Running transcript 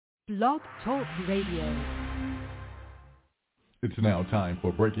Blog Talk Radio. It's now time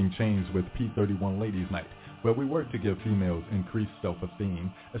for Breaking Chains with P31 Ladies Night, where we work to give females increased self-esteem,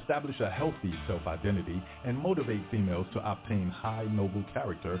 establish a healthy self-identity, and motivate females to obtain high noble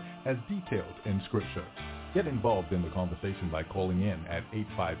character as detailed in Scripture. Get involved in the conversation by calling in at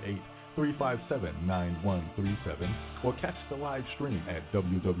 858-357-9137 or catch the live stream at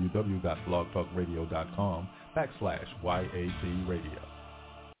www.blogtalkradio.com/YAT Radio.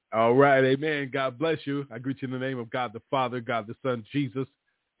 All right, amen. God bless you. I greet you in the name of God the Father, God the Son, Jesus,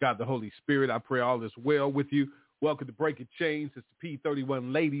 God the Holy Spirit. I pray all is well with you. Welcome to Breaking Chains. It's the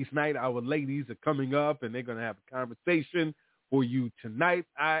P31 Ladies Night. Our ladies are coming up, and they're going to have a conversation for you tonight.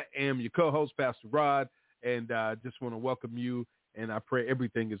 I am your co-host, Pastor Rod, and I just want to welcome you, and I pray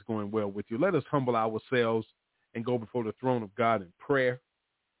everything is going well with you. Let us humble ourselves and go before the throne of God in prayer.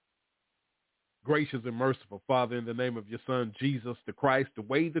 Gracious and merciful Father, in the name of your Son, Jesus the Christ, the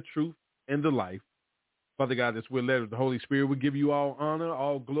way, the truth, and the life. Father God, as we're led of the Holy Spirit, we give you all honor,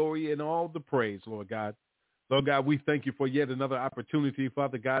 all glory, and all the praise, Lord God. Lord God, we thank you for yet another opportunity,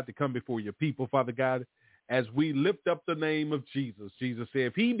 Father God, to come before your people, Father God, as we lift up the name of Jesus. Jesus said,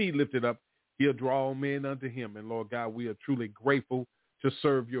 if he be lifted up, he'll draw all men unto him. And Lord God, we are truly grateful to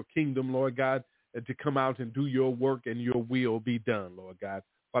serve your kingdom, Lord God, and to come out and do your work and your will be done, Lord God.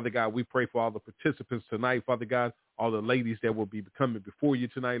 Father God, we pray for all the participants tonight, Father God, all the ladies that will be coming before you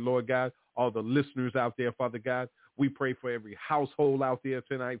tonight, Lord God, all the listeners out there, Father God. We pray for every household out there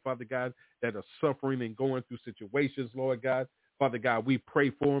tonight, Father God, that are suffering and going through situations, Lord God. Father God, we pray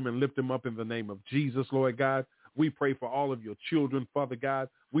for them and lift them up in the name of Jesus, Lord God. We pray for all of your children, Father God.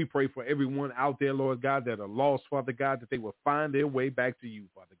 We pray for everyone out there, Lord God, that are lost, Father God, that they will find their way back to you,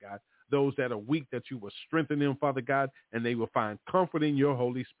 Father God. Those that are weak, that you will strengthen them, Father God, and they will find comfort in your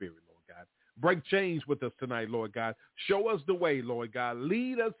Holy Spirit, Lord God. Break chains with us tonight, Lord God. Show us the way, Lord God.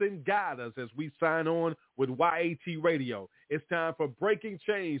 Lead us and guide us as we sign on with YAT Radio. It's time for Breaking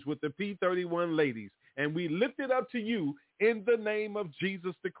Chains with the P31 ladies, and we lift it up to you in the name of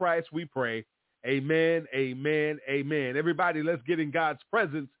Jesus the Christ, we pray. Amen, amen, amen. Everybody, let's get in God's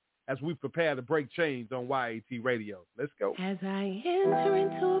presence as we prepare to break chains on YAT Radio. Let's go. As I enter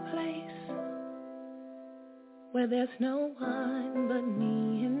into a place where there's no one but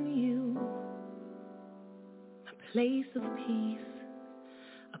me and you, a place of peace,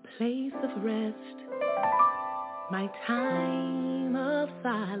 a place of rest, my time of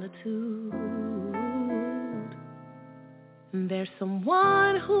solitude. There's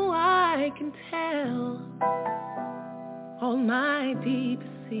someone who I can tell all my deepest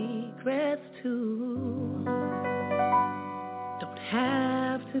secrets to. Don't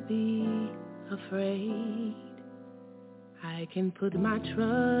have to be afraid. I can put my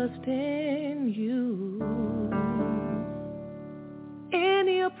trust in you. In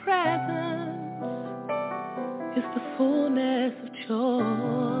your presence is the fullness of joy,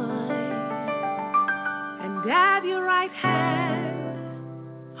 and at your right hand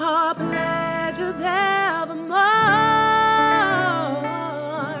are pleasures evermore.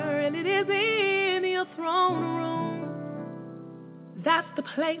 Throne room, that's the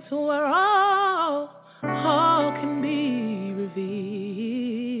place where all can be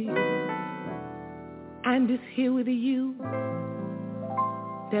revealed. And it's here with you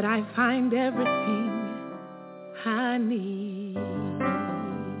that I find everything I need.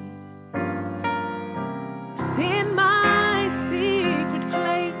 In my secret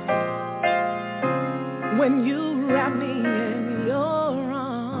place, when you wrap me in your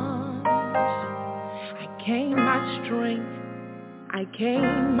gain my strength, I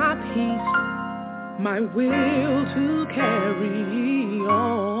gain my peace, my will to carry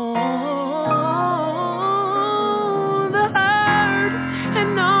on. The hurt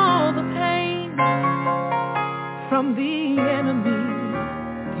and all the pain from the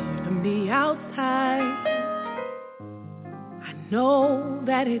enemy outside, I know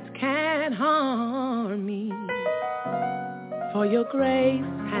that it can't harm me, for your grace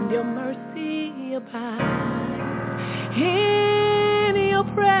and your mercy abide. In your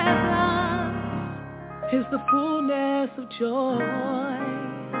presence is the fullness of joy,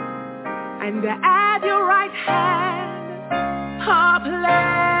 and at your right hand are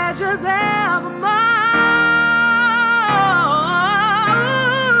pleasures evermore.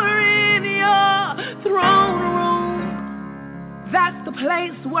 In your throne room, that's the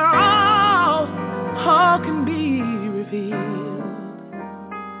place where all can be revealed.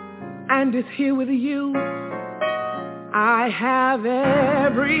 And it's here with you. I have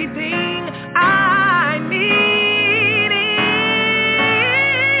everything I need in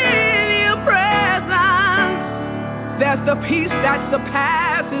your presence. There's the peace that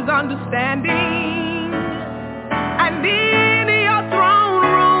surpasses surpasses understanding. And in your throne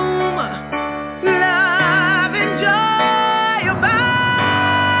room, love and joy abide.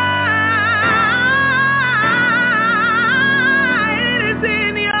 It is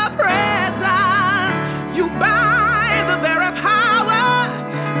in your presence you bind the very power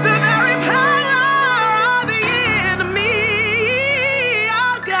of the enemy,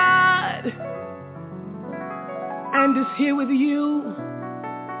 oh God. And it's here with you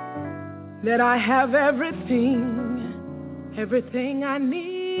that I have everything I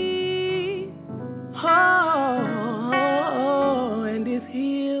need. Oh, and it's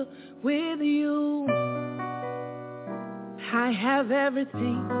here with you. I have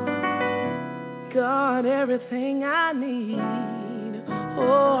everything, God, everything I need.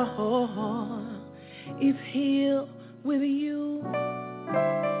 Oh, it's here with you.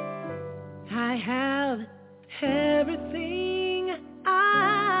 I have everything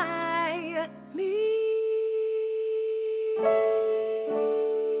I need.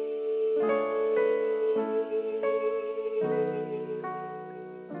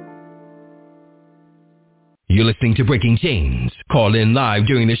 You're listening to Breaking Chains. Call in live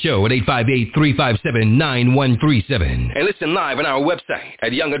during the show at 858-357-9137. And listen live on our website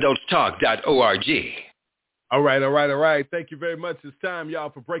at youngadultstalk.org. All right. Thank you very much. It's time, y'all,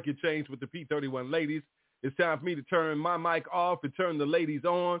 for Breaking Chains with the P31 ladies. It's time for me to turn my mic off and turn the ladies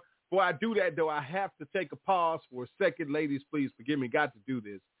on. Before I do that, though, I have to take a pause for a second. Ladies, please forgive me. Got to do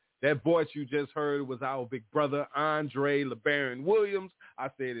this. That voice you just heard was our big brother, Andre LeBaron Williams. I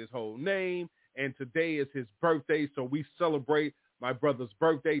said his whole name. And today is his birthday, so we celebrate my brother's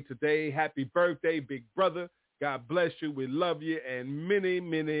birthday today. Happy birthday, big brother. God bless you. We love you, and many,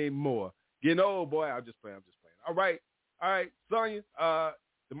 many more. Getting old, boy. I'm just playing. All right, Sonya,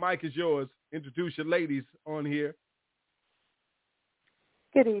 the mic is yours. Introduce your ladies on here.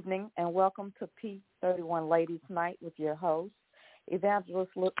 Good evening, and welcome to P31 Ladies Night with your host,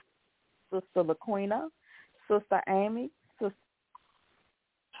 Evangelist Sister LaQuina, Sister Amy, Sister.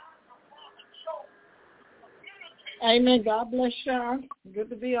 Amen. God bless y'all.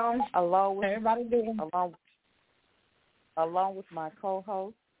 Good to be on. Along with everybody doing. Along with my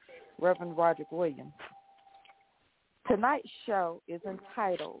co-host, Reverend Roderick Williams. Tonight's show is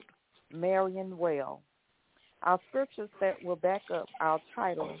entitled Marrying Well. Our scriptures that will back up our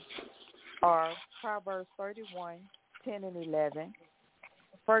title are Proverbs 31:10-11,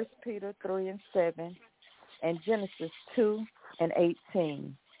 1 Peter 3:7, and Genesis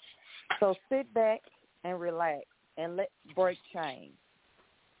 2:18. So sit back and relax and let's break chains.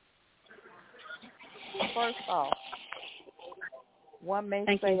 First off, one may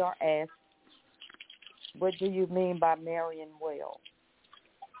say or ask, what do you mean by marrying well?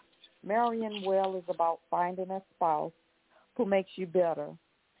 Marrying well is about finding a spouse who makes you better,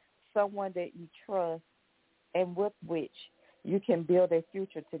 someone that you trust and with which you can build a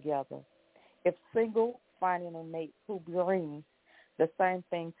future together. If single, finding a mate who brings the same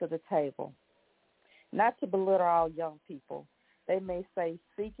thing to the table. Not to belittle all young people, they may say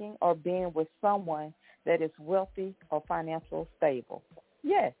seeking or being with someone that is wealthy or financially stable.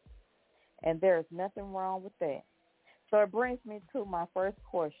 Yes, and there is nothing wrong with that. So it brings me to my first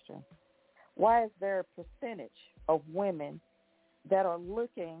question. Why is there a percentage of women that are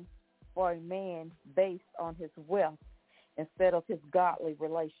looking for a man based on his wealth instead of his godly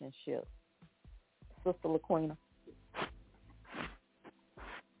relationship? Sister LaQuina.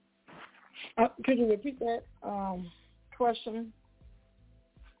 Could you repeat that question?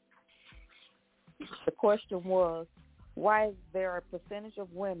 The question was, why is there a percentage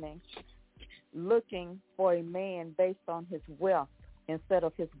of women looking for a man based on his wealth instead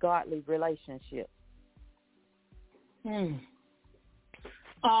of his godly relationship? On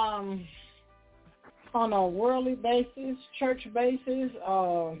a worldly basis, church basis,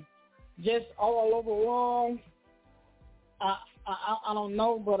 just all over the world, I don't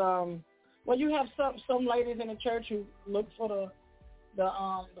know, but well, you have some ladies in the church who look for the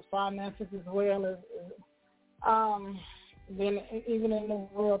finances as well as then even in the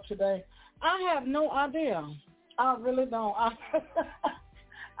world today. I have no idea. I really don't.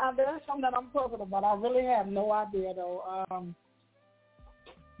 That's something that I'm talking about. I really have no idea though.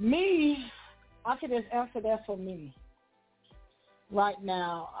 I can just answer that for me right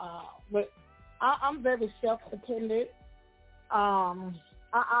now. But I'm very self-dependent.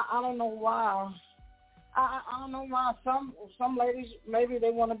 I don't know why. I don't know why some ladies maybe they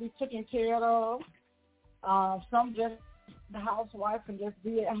want to be taken care of. Some just the housewife and just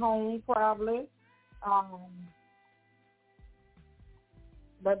be at home probably.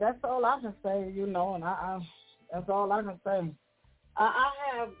 But that's all I can say, and I that's all I can say. I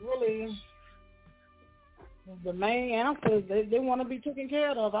have really the main answer is they want to be taken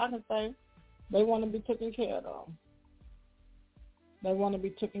care of. I can say they want to be taken care of. They want to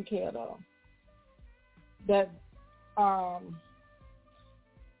be taken care of. That a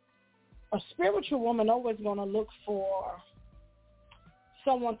spiritual woman always going to look for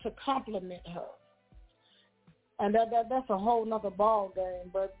someone to compliment her, and that's a whole nother ball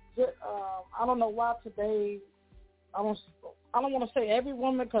game. But I don't know why today. I don't want to say every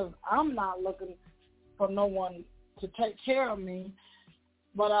woman because I'm not looking for no one to take care of me,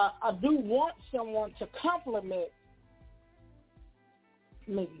 but I do want someone to compliment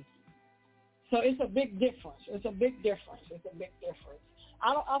me. So it's a big difference.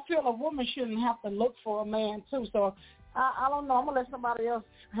 I feel a woman shouldn't have to look for a man too. So I don't know. I'm gonna let somebody else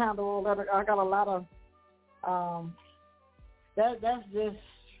handle that. I got a lot of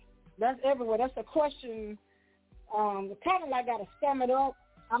that's everywhere. That's a question. Kind of like I got to sum it up.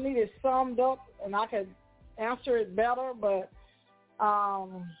 I need it summed up, and I could answer it better. But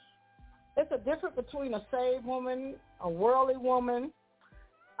it's a difference between a saved woman, a worldly woman,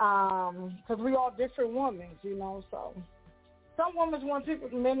 because we all different women, you know. So some women want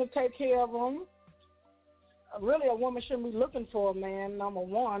men to take care of them. Really, a woman shouldn't be looking for a man, number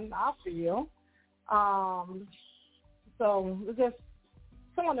one, I feel. So it's just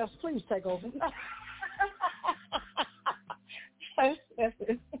someone else, please take over. That's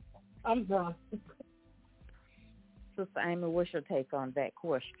it. I'm done. Sister Amy, what's your take on that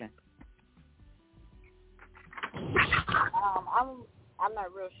question? I'm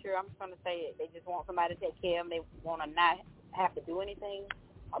not real sure. I'm just going to say they just want somebody to take care of them. They want to not have to do anything,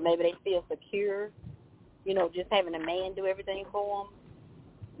 or maybe they feel secure, you know, just having a man do everything for them.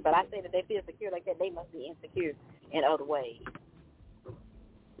 But I say that they feel secure like that, they must be insecure in other ways.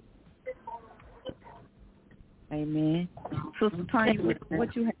 Amen. Sister Tanya,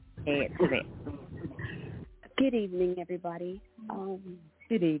 what you have to add to that? Good evening, everybody.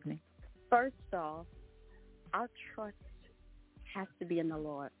 Good evening. First off, our trust has to be in the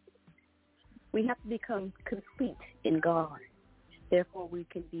Lord. We have to become complete in God. Therefore, we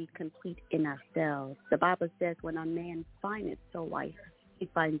can be complete in ourselves. The Bible says when a man findeth a wife, he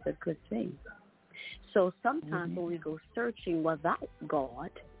finds a good thing. So sometimes when we go searching without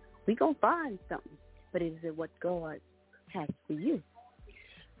God, we going to find something. But is it what God has for you?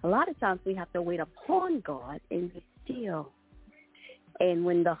 A lot of times we have to wait upon God and be still. And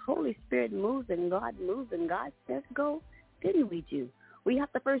when the Holy Spirit moves and God says go, then we do. We have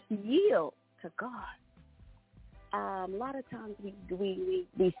to first yield to God. A lot of times we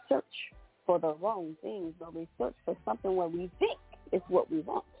search for the wrong things, or we search for something where we think is what we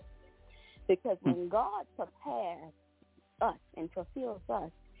want. Because when God prepares us and fulfills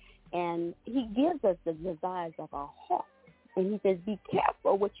us, and he gives us the desires of our heart, and he says, be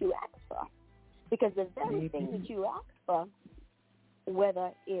careful what you ask for. Because the very thing that you ask for,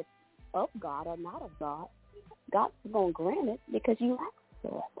 whether it's of God or not of God, God's going to grant it because you asked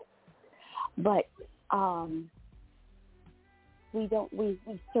for it. But we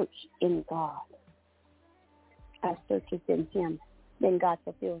search in God. Our search is in him. Then God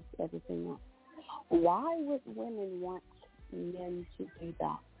fulfills everything else. Why would women want men to do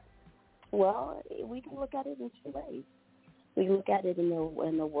that? Well, we can look at it in two ways. We can look at it in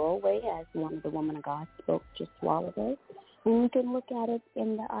the world way, as one of the women of God spoke just a while ago, and we can look at it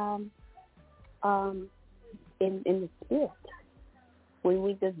in the spirit. When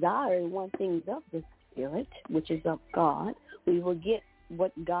we desire and want things of the spirit, which is of God, we will get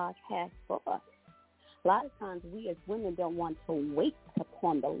what God has for us. A lot of times we as women don't want to wait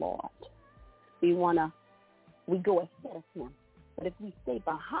upon the Lord. We go ahead of him. But if we stay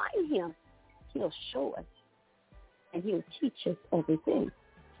behind him, he'll show us and he'll teach us everything.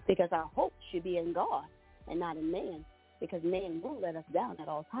 Because our hope should be in God and not in man. Because man will let us down at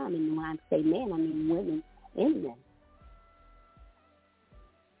all times. And when I say man, I mean women and men.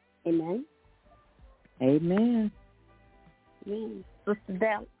 Amen? Amen. Amen. Sister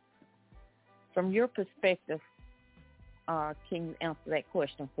Dallas, from your perspective, can you answer that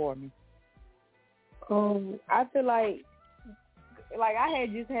question for me? I feel like I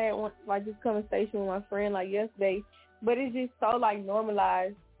had just had this conversation with my friend yesterday, but it's just so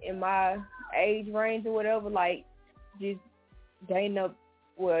normalized in my age range or whatever, just dating up,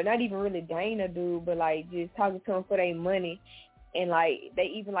 well, not even really dating a dude, but just talking to them for their money, and they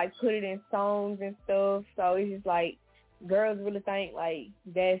even put it in songs and stuff. So it's just girls really think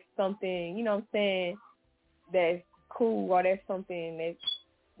that's something, you know what I'm saying, that's cool, or that's something that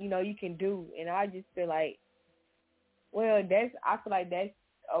you can do. And I just feel I feel like that's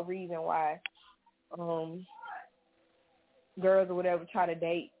a reason why girls or whatever try to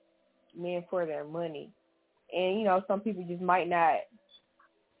date men for their money. And, you know, some people just might not,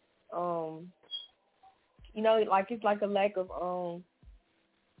 you know, like it's like a lack of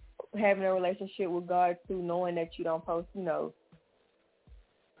having a relationship with God too, knowing that you don't post, you know,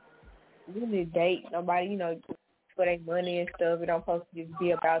 really date nobody, you know, for their money and stuff. It don't supposed to just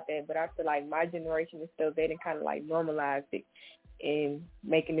be about that. But I feel like my generation and stuff, they didn't kind of like normalize it and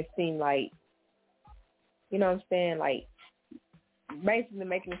making it seem like, you know what I'm saying, like basically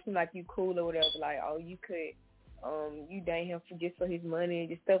making it seem like you cool or whatever, like, oh, you could, you date him just for his money and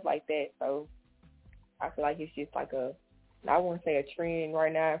just stuff like that. So I feel like it's just like I wouldn't say a trend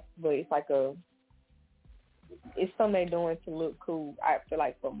right now, but it's like it's something they're doing to look cool, I feel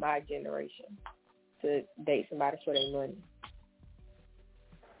like, for my generation, to date somebody for their money.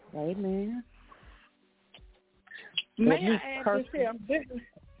 Amen. May I add this here?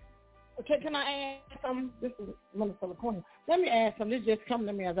 Okay, can I add something? This is Minister LaQuinn. Let me add something. This just come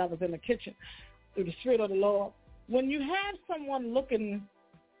to me as I was in the kitchen through the Spirit of the Lord. When you have someone looking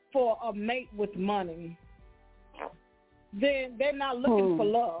for a mate with money, then they're not looking for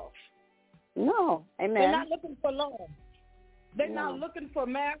love. No, amen. They're not looking for love. They're not looking for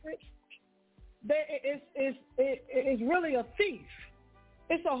marriage. It's really a thief.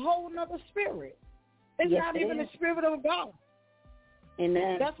 It's a whole nother spirit. It's not even the Spirit of God.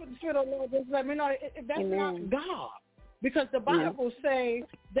 Amen. That's what the Spirit of the Lord just let me know. That's not God. Because the Bible says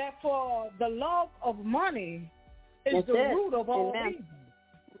that for the love of money is the root of all evil.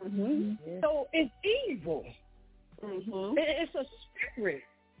 Mm-hmm. So it's evil. Mm-hmm. It's a spirit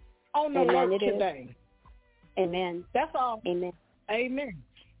on the earth today. Amen. That's all. Amen. Amen.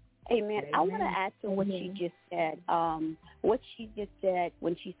 Amen. I want to add to what she just said. What she just said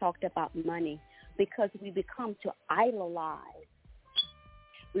when she talked about money, because we become to idolize.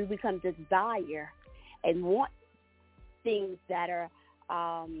 We become desire and want things that are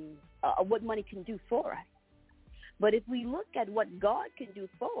what money can do for us. But if we look at what God can do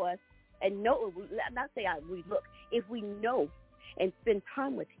for us and know, not say we look, if we know and spend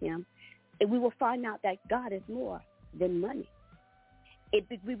time with Him, and we will find out that God is more than money. It's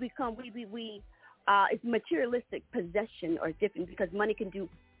materialistic possession or different, because money can do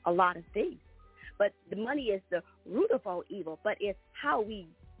a lot of things. But the money is the root of all evil, but it's how we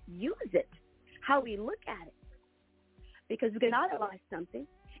use it, how we look at it. Because we can idolize something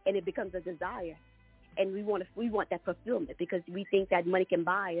and it becomes a desire. And we want that fulfillment because we think that money can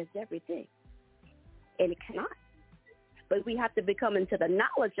buy us everything. And it cannot. But we have to become into the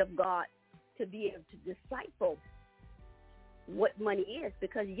knowledge of God to be able to disciple what money is,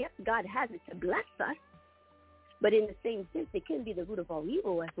 because yes, God has it to bless us, but in the same sense, it can be the root of all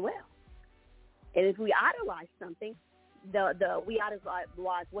evil as well. And if we idolize something, we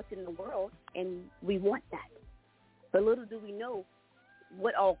idolize what's in the world, and we want that. But little do we know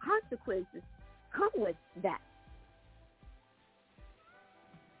what all consequences come with that.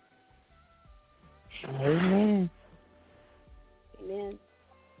 Amen. Amen.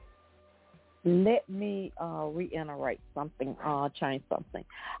 Let me reiterate something, change something.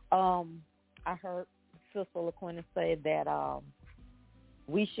 I heard Sister LaQuinn say that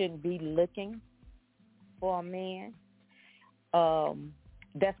we shouldn't be looking for a man.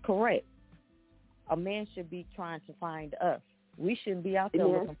 That's correct. A man should be trying to find us. We shouldn't be out there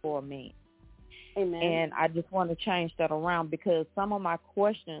looking for a man. Amen. And I just want to change that around, because some of my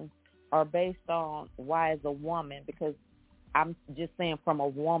questions are based on why as a woman, because I'm just saying from a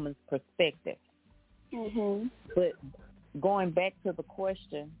woman's perspective. Mm-hmm. But going back to the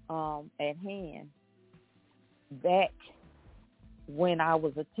question at hand, back when I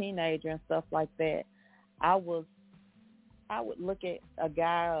was a teenager and stuff like that, I would look at a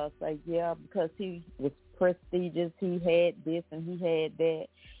guy and say, yeah, because he was prestigious, he had this and he had that.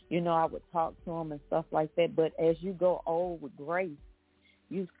 You know, I would talk to him and stuff like that. But as you go old with grace,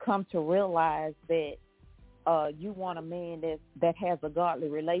 you come to realize that you want a man that has a godly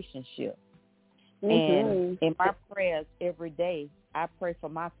relationship. Mm-hmm. And in my prayers every day, I pray for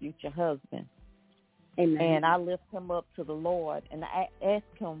my future husband. Amen. And I lift him up to the Lord, and I ask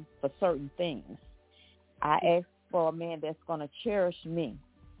him for certain things. I ask for a man that's going to cherish me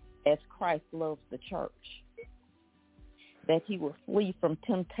as Christ loves the church, that he will flee from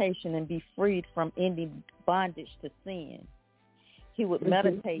temptation and be freed from any bondage to sin. He would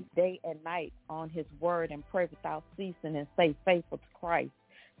meditate day and night on his word and pray without ceasing and stay faithful to Christ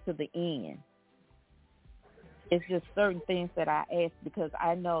to the end. It's just certain things that I ask, because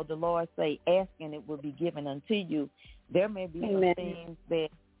I know the Lord say, ask and it will be given unto you. There may be some things that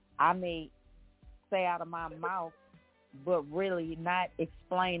I may say out of my mouth, but really not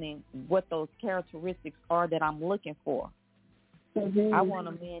explaining what those characteristics are that I'm looking for. I want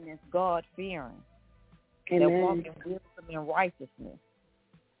a man that's God-fearing, Amen. that walks in wisdom and righteousness,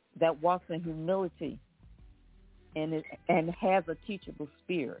 that walks in humility, and has a teachable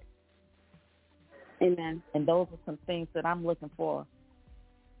spirit. Amen. And those are some things that I'm looking for.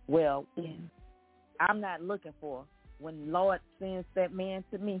 Well, I'm not looking for. When Lord sends that man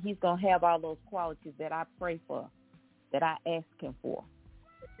to me, he's going to have all those qualities that I pray for, that I ask him for.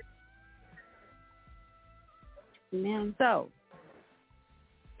 Amen. So,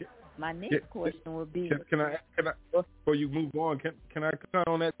 my next question would be... Can I, before you move on, can I comment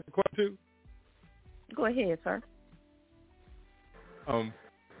on that question too? Go ahead, sir.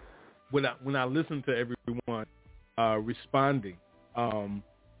 When I listen to everyone responding,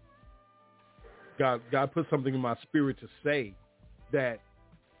 God put something in my spirit to say that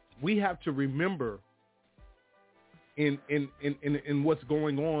we have to remember in what's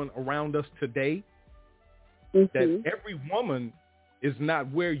going on around us today, that every woman is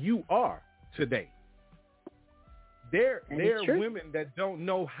not where you are today. There are women that don't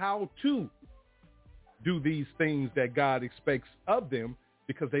know how to do these things that God expects of them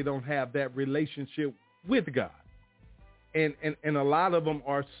because they don't have that relationship with God. And a lot of them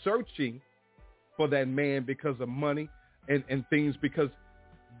are searching for that man because of money and things, because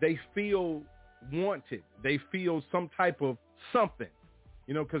they feel wanted. They feel some type of something,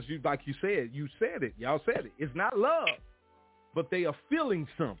 because like you said it. Y'all said it. It's not love, but they are feeling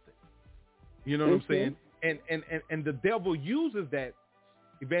something. You know what I'm saying? And the devil uses that.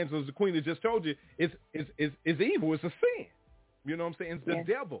 Evangelist the Queen has just told you it's evil. It's a sin. You know what I'm saying? It's the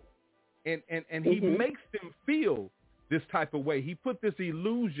devil. And he makes them feel this type of way. He put this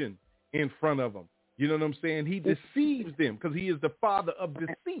illusion in front of them. You know what I'm saying? He deceives them because he is the father of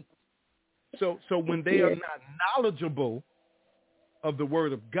deceit. So when they are not knowledgeable of the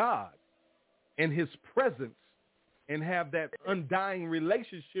word of God and his presence and have that undying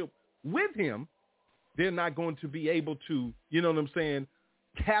relationship with him, they're not going to be able to, you know what I'm saying,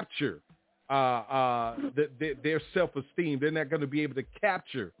 capture their self-esteem. They're not going to be able to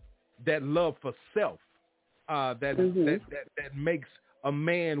capture that love for self that makes a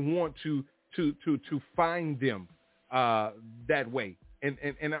man want to find them that way. And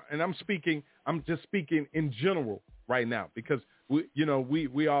I'm just speaking in general right now, because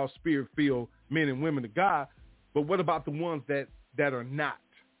we all spirit-filled men and women of God. But what about the ones that are not?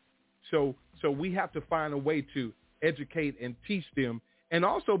 So we have to find a way to educate and teach them, and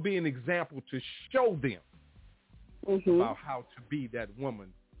also be an example to show them about how to be that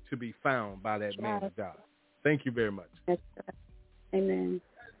woman to be found by that man of God. Thank you very much. Amen.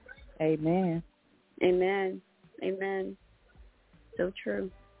 Amen. Amen. Amen. So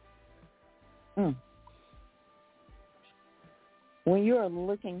true. When you're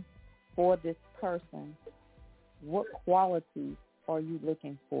looking for this person, what qualities are you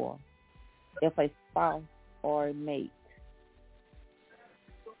looking for? If a spouse or a mate?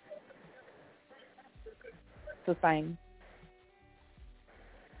 Susan.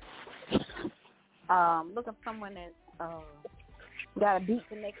 Look for someone that's got a deep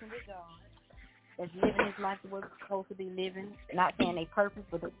connection with God, that's living his life the way it's supposed to be living. Not saying a purpose,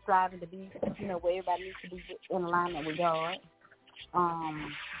 but striving to be, where everybody needs to be in alignment with God.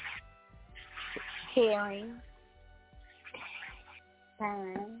 Caring,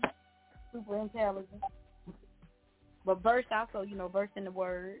 kind, super intelligent, but versed also, versed in the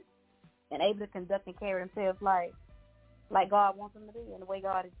word, and able to conduct and carry themselves like God wants them to be, and the way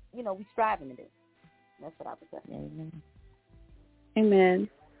God is, we striving to do. That's what I would say. Amen. Amen.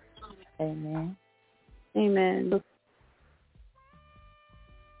 Amen. Amen.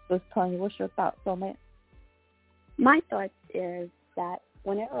 Miss Tanya, what's your thoughts on that? My thought is that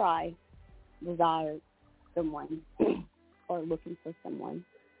whenever I desire someone or looking for someone,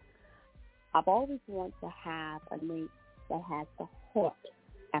 I've always wanted to have a mate that has the heart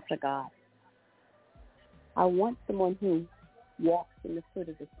after God. I want someone who walks in the fruit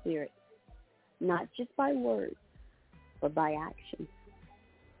of the Spirit, not just by words, but by action.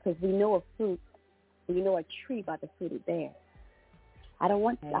 Because we know a tree by the fruit it bears. I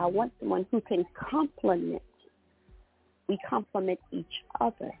want someone who can complement. We complement each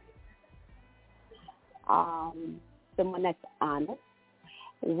other. Someone that's honest.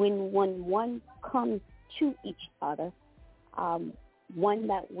 When one comes to each other, one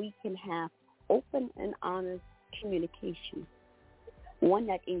that we can have open and honest communication. One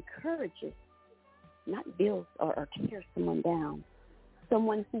that encourages, not builds or tears someone down.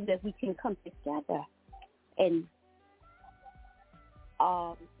 Someone that we can come together and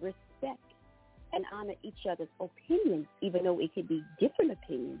respect and honor each other's opinions, even though it could be different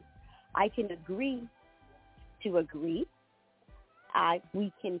opinions. I can agree to agree,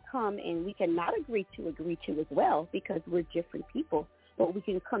 we can come and we can not agree to as well, because we're different people, but we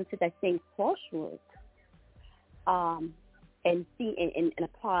can come to that same crossroads and see and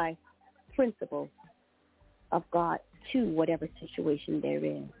apply principles of God to whatever situation there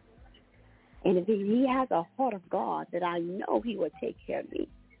is. And if he has a heart of God, that I know he will take care of me,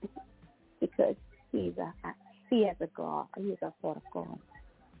 because he has a God. He has a heart of God.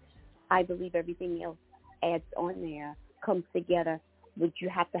 I believe everything else adds on there, comes together, but you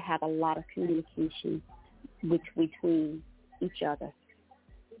have to have a lot of communication between each other.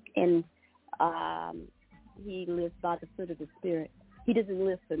 And he lives by the fruit of the Spirit. He doesn't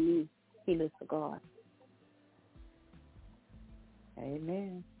live for me. He lives for God.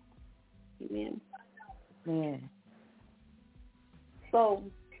 Amen. Amen. Amen. So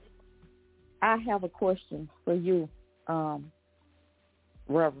I have a question for you,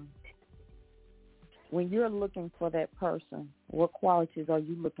 Reverend. When you're looking for that person, what qualities are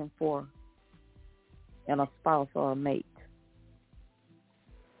you looking for in a spouse or a mate?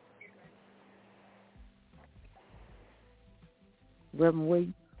 Reverend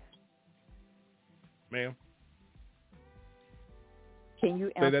Williams? Ma'am? Can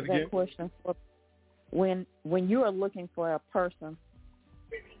you answer that question? When you are looking for a person,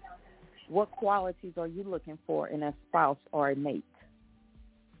 what qualities are you looking for in a spouse or a mate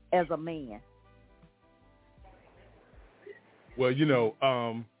as a man? Well,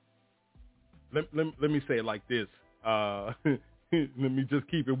 let me say it like this. Let me just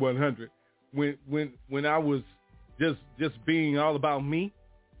keep it 100. When I was just being all about me,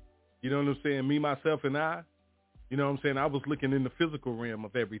 you know what I'm saying? Me, myself, and I. You know what I'm saying? I was looking in the physical realm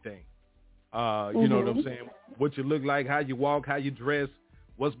of everything. You know what I'm saying? What you look like, how you walk, how you dress,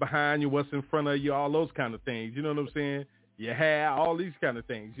 what's behind you, what's in front of you, all those kind of things. You know what I'm saying? Your hair, all these kind of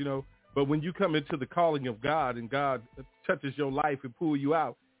things, But when you come into the calling of God and God touches your life and pull you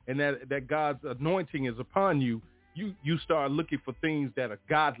out, and that God's anointing is upon you, you start looking for things that are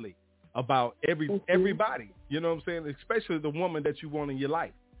godly about everybody. You know what I'm saying? Especially the woman that you want in your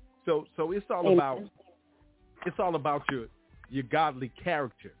life. So it's all about your godly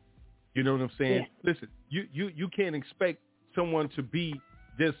character. You know what I'm saying? Yeah. Listen, you can't expect someone to be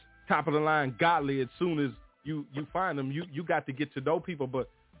just top of the line godly as soon as you find them. You got to get to know people. But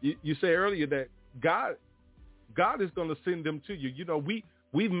you said earlier that God is going to send them to you.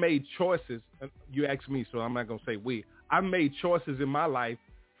 We've made choices. You asked me, so I'm not going to say we. I made choices in my life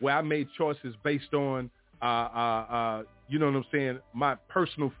where I made choices based on you know what I'm saying, my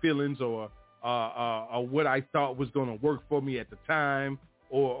personal feelings or what I thought was going to work for me at the time,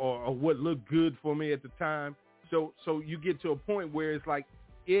 or what looked good for me at the time. So you get to a point where it's like,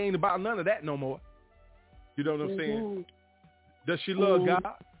 it ain't about none of that no more. You know what I'm saying? Does she love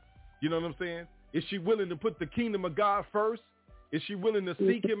God? You know what I'm saying? Is she willing to put the kingdom of God first? Is she willing to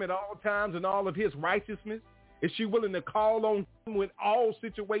seek him at all times and all of his righteousness? Is she willing to call on him when all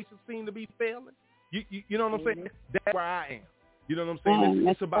situations seem to be failing? You know what I'm saying? That's where I am. You know what I'm saying?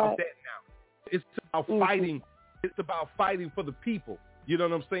 It's about that now. It's about fighting. It's about fighting for the people. You know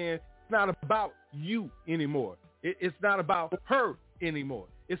what I'm saying? It's not about you anymore. It's not about her anymore.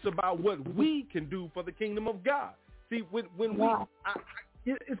 It's about what we can do for the kingdom of God. See,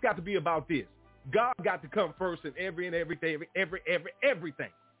 it's got to be about this. God got to come first in everything.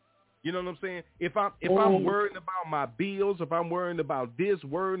 You know what I'm saying? If I'm worried about my bills, if I'm worried about this,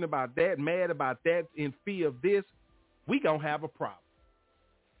 worrying about that, mad about that, in fear of this, we gonna have a problem.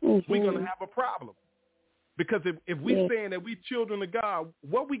 We're gonna have a problem. Because if we saying that we children of God,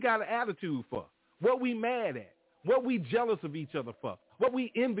 what we got an attitude for? What we mad at? What we jealous of each other for? What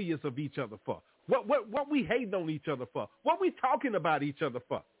we envious of each other for? What we hating on each other for? What we talking about each other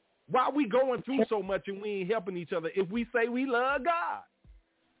for? Why we going through so much and we ain't helping each other if we say we love God?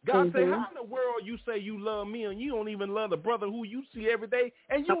 God say, how in the world you say you love me and you don't even love the brother who you see every day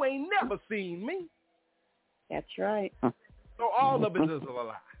and you ain't never seen me? That's right. So all of it is a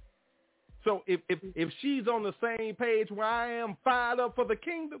lie. So if she's on the same page where I am, fired up for the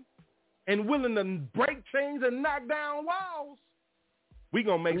kingdom and willing to break chains and knock down walls, we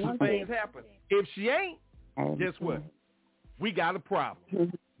going to make some things happen. If she ain't, guess what? We got a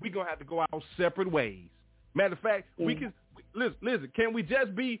problem. We going to have to go our separate ways. Matter of fact, we can, listen, can we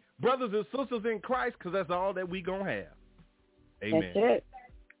just be brothers and sisters in Christ? Because that's all that we going to have. Amen. That's it.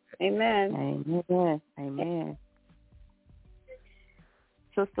 Amen. Amen. Amen.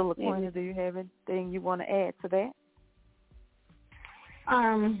 Sister LaQuina, do you have anything you want to add to that?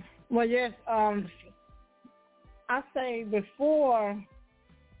 Well, yes. I say before,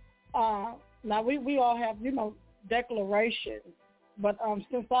 now we all have, declarations, but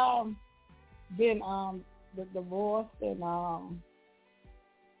since I've been divorced and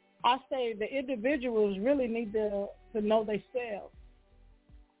I say the individuals really need to know themselves.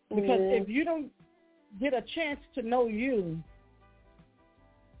 Because if you don't get a chance to know you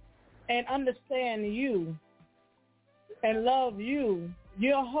and understand you and love you,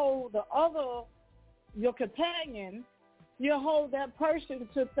 you'll hold the other, your companion, you'll hold that person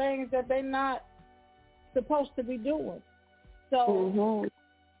to things that they're not supposed to be doing. So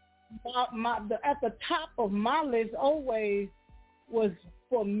at the top of my list always was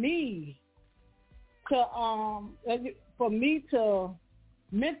for me to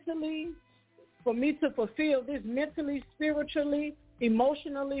mentally, for me to fulfill this mentally, spiritually,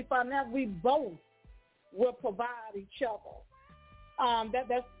 emotionally, financially, we both will provide each other.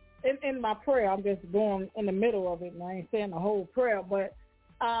 That's in my prayer. I'm just going in the middle of it, and I ain't saying the whole prayer, but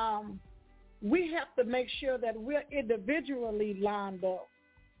we have to make sure that we're individually lined up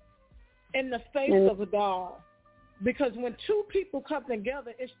in the face of God. Because when two people come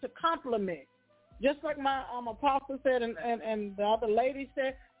together, it's to complement. Just like my apostle said and the other lady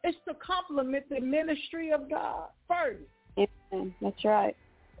said, it's to complement the ministry of God first. Amen. That's right.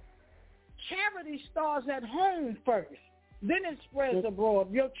 Charity starts at home first. Then it spreads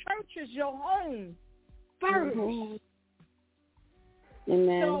abroad. Your church is your home first.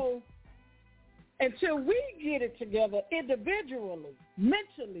 Amen. So until we get it together individually,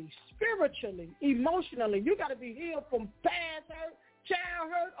 mentally, spiritually, emotionally, you got to be healed from past hurt,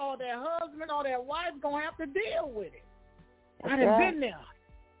 child hurt, or their husband or their wife going to have to deal with it. I done been there.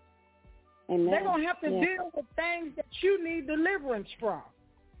 Amen. They're going to have to deal with things that you need deliverance from.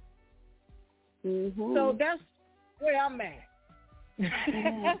 So that's where I'm at.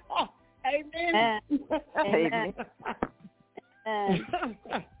 Amen. Amen. Amen.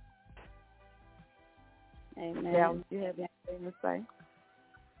 Amen. Yeah, you have anything to say?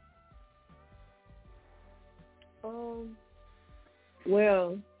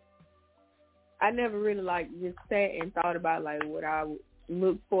 Well, I never really just sat and thought about what I would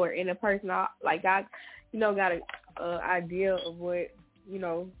look for in a person. I got an idea of what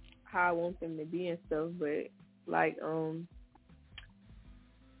how I want them to be and stuff. But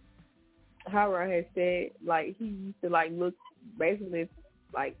Howard had said, he used to look basically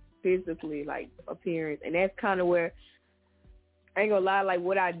physically appearance, and that's kind of where I ain't gonna lie,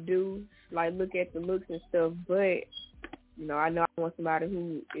 what I do, look at the looks and stuff, but I know I want somebody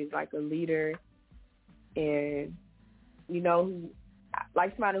who is a leader and who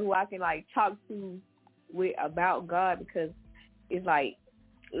somebody who I can talk to with about God, because it's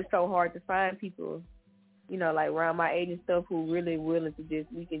so hard to find people around my age and stuff who really willing to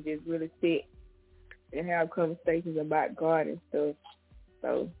we can just really sit and have conversations about God and stuff.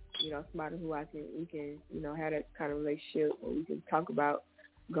 So somebody who we can have that kind of relationship where we can talk about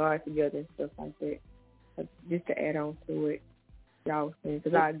God together and stuff like that. Just to add on to what y'all was saying,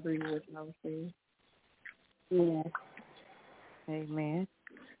 because I agree with what y'all was saying. Yeah. Amen.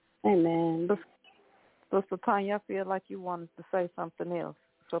 Amen. Sister Tanya, I feel like you wanted to say something else.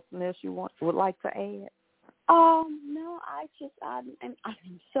 Something else you would like to add? No, I'm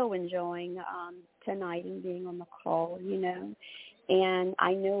so enjoying tonight and being on the call, And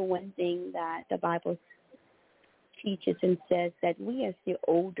I know one thing that the Bible teaches and says, that we as the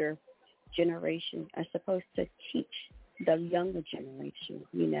older generation are supposed to teach the younger generation,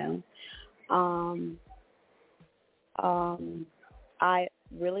 I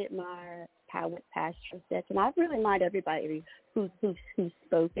really admire what Pastor says, and I really admire everybody who's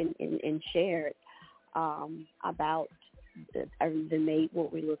spoken and shared about the mate,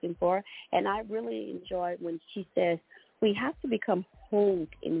 what we're looking for. And I really enjoyed when she says we have to become whole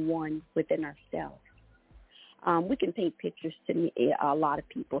in one within ourselves. We can paint pictures to a lot of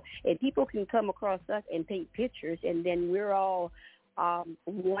people, and people can come across us and paint pictures, and then we're all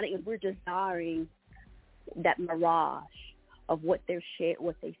we're desiring that mirage of what they're shared,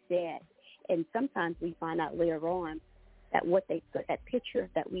 what they said. And sometimes we find out later on that that picture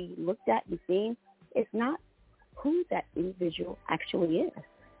that we looked at and seen is not who that individual actually is,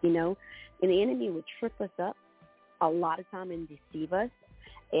 And the enemy would trip us up a lot of time and deceive us.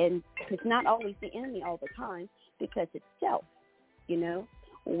 And it's not always the enemy all the time, because it's self,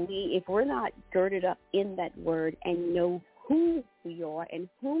 if we're not girded up in that word and know who we are and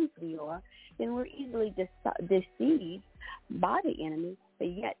whom we are, then we're easily deceived by the enemy, but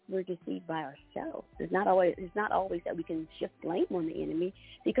yet we're deceived by ourselves. It's not always that we can shift blame on the enemy,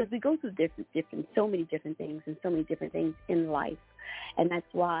 because we go through so many different things and so many different things in life. And that's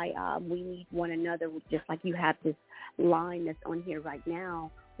why we need one another, just like you have this line that's on here right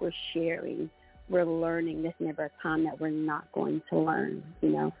now. We're sharing, we're learning. There's never a time that we're not going to learn,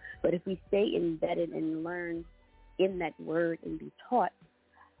 But if we stay embedded and learn in that word and be taught,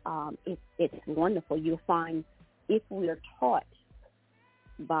 it's wonderful. You'll find if we are taught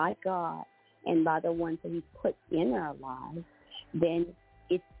by God and by the ones that He puts in our lives, then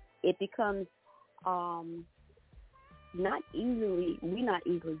it becomes we're not easily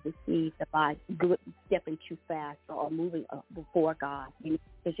deceived by stepping too fast or moving before God.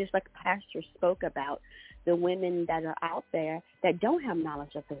 It's just like Pastor spoke about the women that are out there that don't have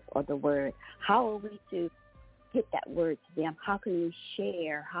knowledge of the word. How are we to get that word to them? How can we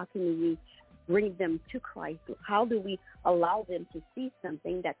share? How can we bring them to Christ? How do we allow them to see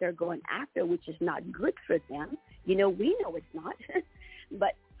something that they're going after, which is not good for them? We know it's not,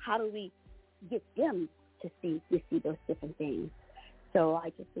 but how do we get them to see those different things? So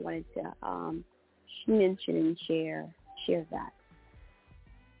I just wanted to mention and share that.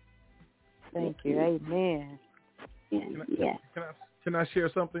 Thank you. Amen. Can I share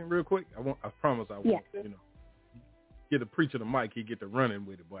something real quick? I promise I won't. Yeah. Get a preacher the mic, he get to running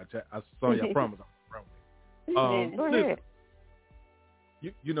with it. Boy, I saw you. I promise I won't run with it.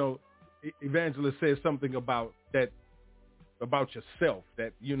 Go ahead. Evangelist says something about that, about yourself,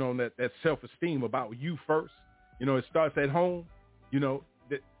 that that self-esteem about you first. It starts at home. The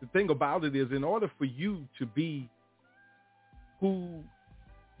thing about it is, in order for you to be who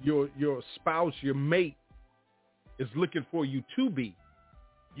your spouse, your mate is looking for you to be,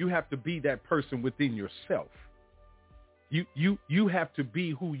 you have to be that person within yourself. You have to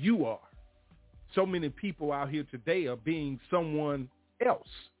be who you are. So many people out here today are being someone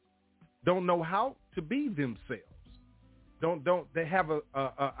else. Don't know how to be themselves. They have a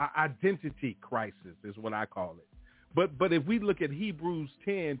identity crisis is what I call it. But if we look at Hebrews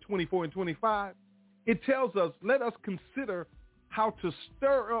 10, 24 and 25, it tells us, let us consider how to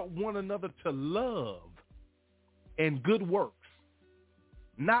stir up one another to love and good works,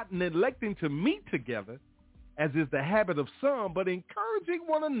 not neglecting to meet together, as is the habit of some, but encouraging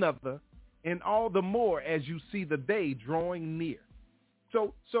one another, and all the more as you see the day drawing near.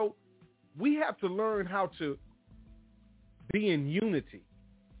 So we have to learn how to be in unity,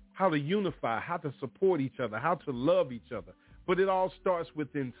 how to unify, how to support each other, how to love each other. But it all starts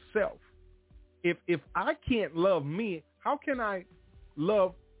within self. If I can't love me, how can I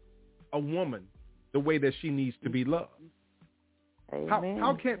love a woman the way that she needs to be loved? Amen.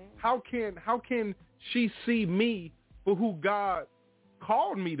 How can she see me for who God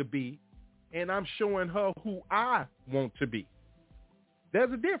called me to be, and I'm showing her who I want to be?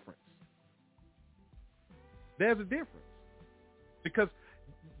 There's a difference. Because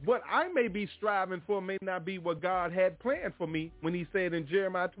what I may be striving for may not be what God had planned for me when he said in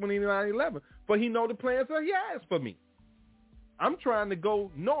Jeremiah 29:11, for he know the plans that he has for me. I'm trying to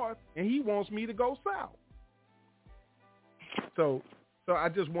go north, and he wants me to go south. So I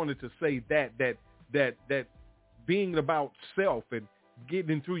just wanted to say that being about self and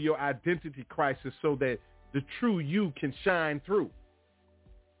getting through your identity crisis so that the true you can shine through,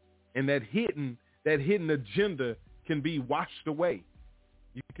 and that hidden agenda can be washed away.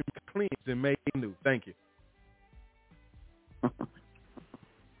 You can be cleansed and made new. Thank you.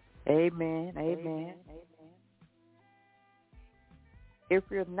 Amen. If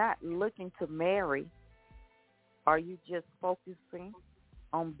you're not looking to marry, are you just focusing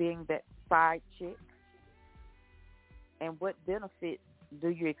on being that side chick? And what benefits do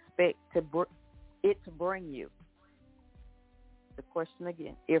you expect it to bring you? The question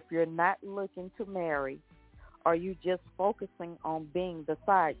again, if you're not looking to marry, are you just focusing on being the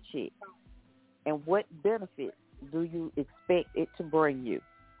side chick? And what benefits do you expect it to bring you?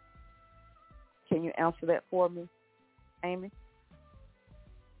 Can you answer that for me, Amy?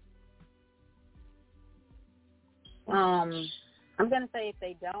 I'm going to say if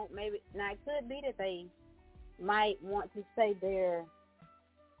they don't, maybe, now it could be that they might want to say they're,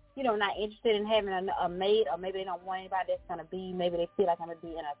 not interested in having a mate, or maybe they don't want anybody that's going to be, maybe they feel like I'm going to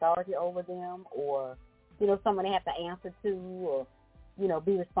be an authority over them, or, someone they have to answer to, or,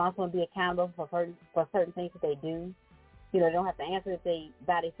 be responsible and be accountable for certain things that they do. They don't have to answer if they,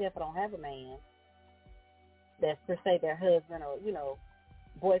 by themselves, don't have a man that's per se their husband or,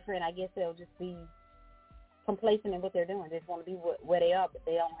 boyfriend. I guess they'll just be complacent in what they're doing. They just want to be where they are, but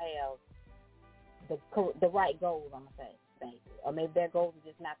they don't have the right goals, I'm going to say. Or maybe their goal is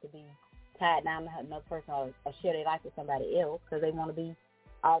just not to be tied down to another person or share their life with somebody else, because they want to be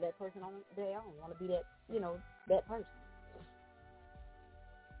all that person on their own, want to be that, that person.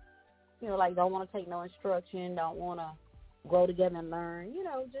 Like don't want to take no instruction, don't want to grow together and learn,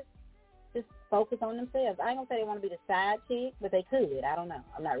 just focus on themselves. I ain't going to say they want to be the side chick, but they could. I don't know.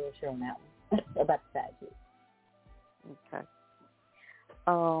 I'm not real sure on that one about the side chick. Okay.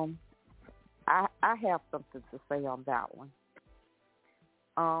 I have something to say on that one.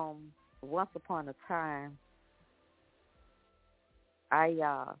 once upon a time, I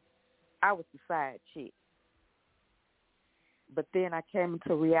was the side chick. But then I came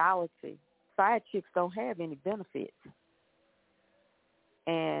into reality. Side chicks don't have any benefits.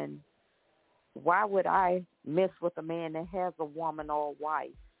 And why would I mess with a man that has a woman or a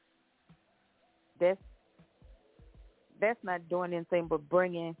wife? That's not doing anything but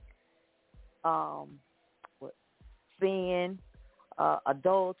bringing sin,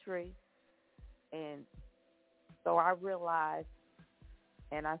 adultery. And so I realized,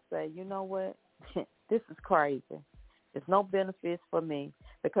 and I say, you know what? This is crazy. There's no benefits for me,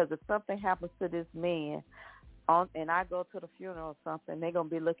 because if something happens to this man and I go to the funeral or something, they're going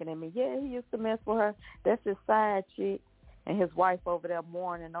to be looking at me, yeah, he used to mess with her. That's his side chick, and his wife over there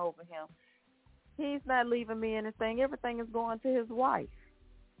mourning over him. He's not leaving me anything. Everything is going to his wife.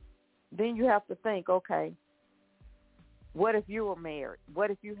 Then you have to think, okay, what if you were married?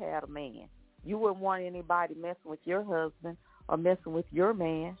 What if you had a man? You wouldn't want anybody messing with your husband or messing with your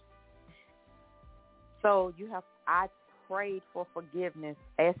man. So I prayed for forgiveness,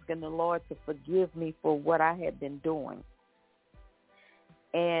 asking the Lord to forgive me for what I had been doing.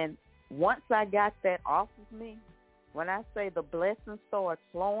 And once I got that off of me, when I say the blessings started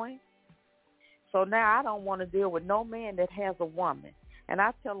flowing, so now I don't want to deal with no man that has a woman. And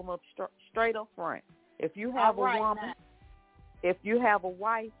I tell them up straight up front, if you have a woman, if you have a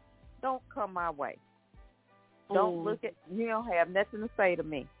wife, don't come my way. Don't look at, you don't have nothing to say to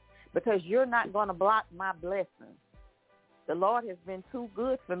me, because you're not going to block my blessings. The Lord has been too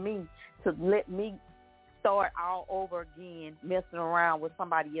good for me to let me start all over again messing around with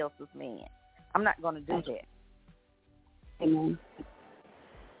somebody else's man. I'm not going to do that. Amen.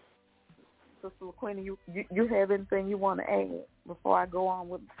 Sister LaQuina, you have anything you want to add before I go on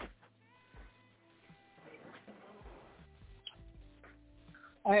with?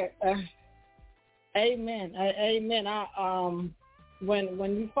 Amen. Amen.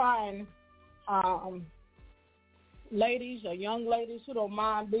 When you find ladies or young ladies who don't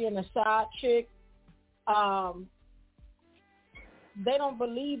mind being a side chick, they don't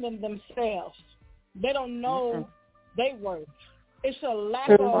believe in themselves. They don't know their worth. It's a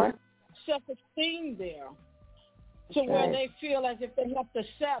lack of self-esteem there, to where they feel as if they have to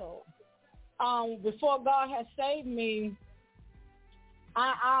settle. Before God had saved me,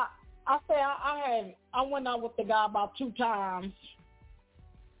 I went out with the guy about 2 times.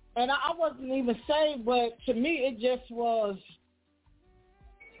 And I wasn't even saved, but to me it just was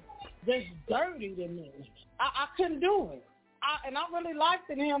just dirty to me. I couldn't do it. And I really liked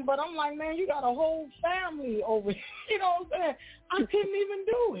him, but I'm like, man, you got a whole family over here. You know what I'm saying? I couldn't even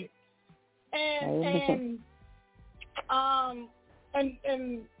do it. And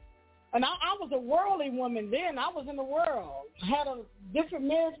I was a worldly woman then. I was in the world. Had a different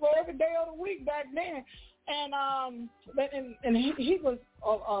man for every day of the week back then. And he was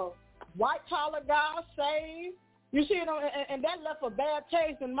a white collar guy, saved. You see, and that left a bad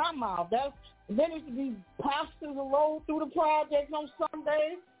taste in my mouth. Then used to be pastors who rolled through the projects on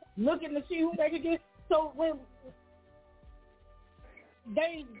Sundays, looking to see who they could get. So when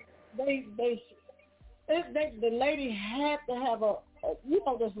the lady had to have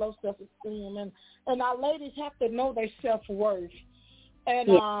this low self-esteem, and our ladies have to know their self-worth.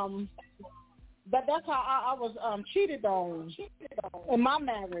 And but that's how I was cheated on in my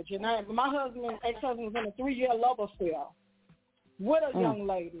marriage. And my ex-husband was in a 3-year love affair with a young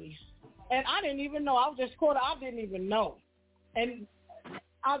lady. And I didn't even know. I was just caught. I didn't even know. And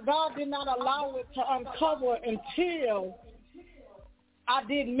God did not allow it to uncover until I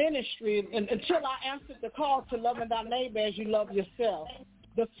did ministry, until I answered the call to loving thy neighbor as you love yourself.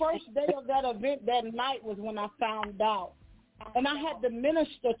 The first day of that event, that night, was when I found out. And I had to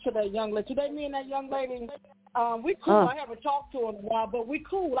minister to that young lady. Today, me and that young lady, we cool. I haven't talked to her in a while, but we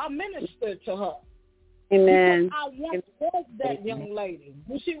cool. I ministered to her. Amen. Because I once was that young lady.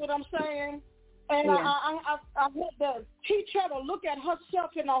 You see what I'm saying? And I had to teach her to look at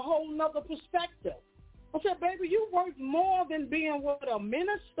herself in a whole nother perspective. I said, baby, you worth more than being with a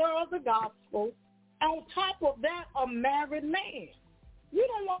minister of the gospel. On top of that, a married man. You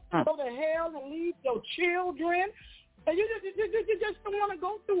don't want to go to hell and leave your children. And you just don't want to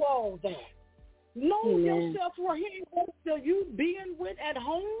go through all that. Know yourself for him that you being with at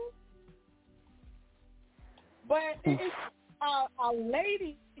home. But our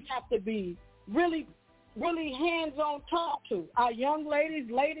ladies have to be really, really hands-on talk to. Our young ladies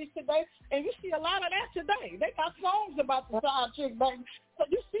today, and you see a lot of that today. They got songs about the side chick, but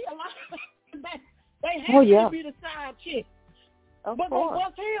you see a lot of that. They have to be the side chick. But they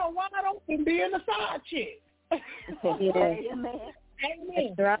was hell wide open being the side chick.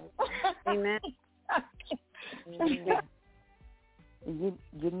 Amen. That's right. Amen.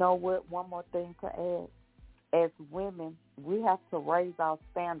 You know what? One more thing to add. As women, we have to raise our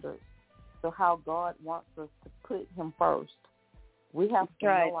standards to how God wants us to put him first. We have to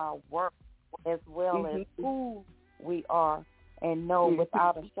know our worth as well as who we are and know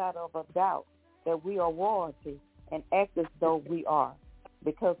without a shadow of a doubt that we are royalty and act as though we are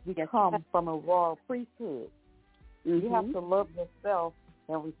because we come from a royal priesthood. You have to love yourself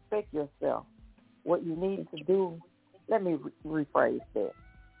and respect yourself. What you need to do, let me rephrase that.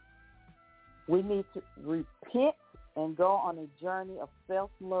 We need to repent and go on a journey of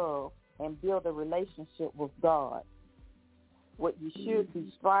self-love and build a relationship with God. What you should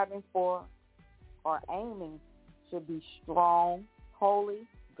be striving for or aiming should be strong, holy,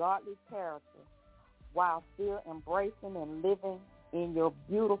 godly character while still embracing and living in your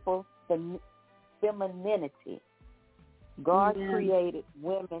beautiful femininity. God created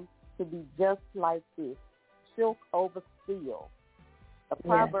women to be just like this, silk over steel. A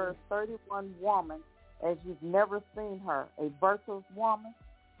Proverbs 31 woman, as you've never seen her, a virtuous woman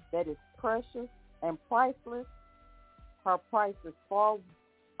that is precious and priceless. Her price is far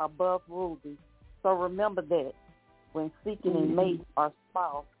above rubies. So remember that when seeking a mate or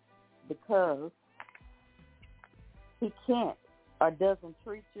spouse, because he can't or doesn't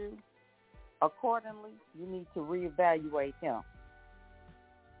treat you accordingly, you need to reevaluate him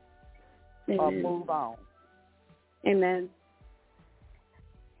or move on. Amen.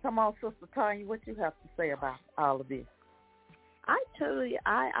 Come on, Sister Tanya, what you have to say about all of this?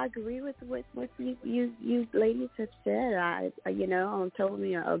 I agree with what you ladies have said. I'm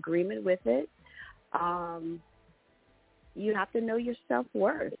totally in agreement with it. You have to know your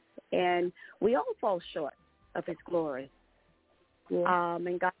self-worth, and we all fall short of his glory.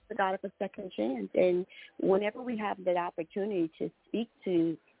 And God's the God of a second chance. And whenever we have that opportunity to speak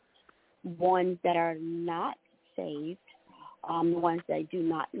to ones that are not saved, ones that do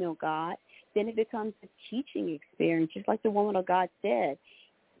not know God, then it becomes a teaching experience, just like the woman of God said.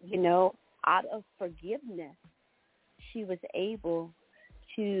 Out of forgiveness, she was able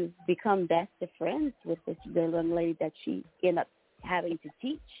to become best of friends with the young lady that she ended up having to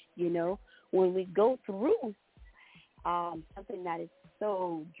teach. When we go through something that is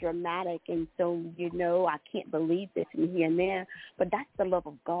so dramatic and so, I can't believe this and here and there, but that's the love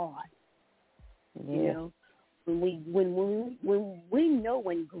of God. When we know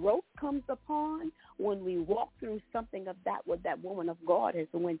when growth comes upon, when we walk through something of that, what that woman of God has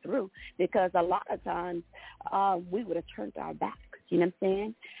went through, because a lot of times we would have turned our backs. You know what I'm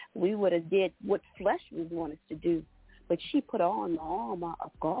saying? We would have did what flesh would want us to do, but she put on the armor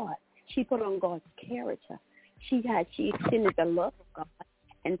of God. She put on God's character. She extended the love of God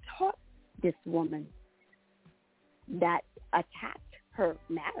and taught this woman that attacked her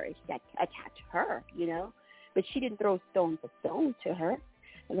marriage, that attacked her, But she didn't throw stone for stone to her.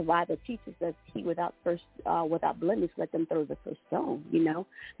 And the Bible teaches us without blemish, let them throw the first stone,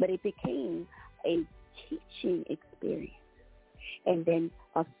 But it became a teaching experience. And then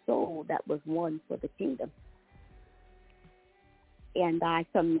a soul that was won for the kingdom. And I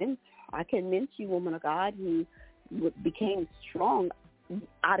convince you, woman of God, you became strong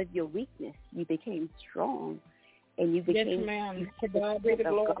out of your weakness. You became strong, and you became yes, ma'am.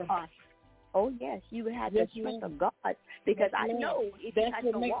 God. Oh, yes, you had the strength of God, because I know if you had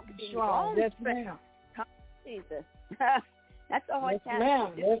to walk in your own strength, Jesus, that's all it has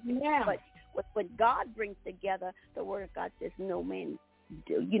to do. But when God brings together, the Word of God says, no man,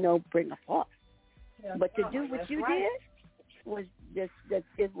 bring apart. Yes, but to do what you did was the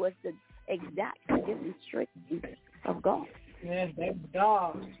exact demonstration of God. Yes, that was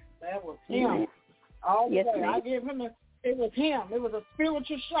God. That was him. All the way. I give him it was him. It was a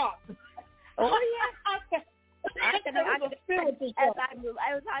spiritual shock. Oh, yeah. As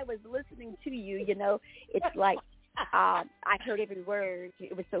I was listening to you, it's like I heard every word.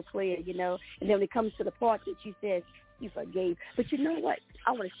 It was so clear, And then when it comes to the part that you said you forgave. But you know what?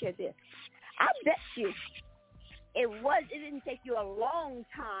 I want to share this. I bet you it didn't take you a long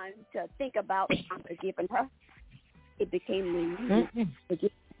time to think about I'm forgiving her. It became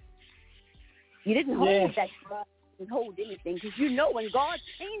you didn't hold that grudge, you didn't hold anything, because when God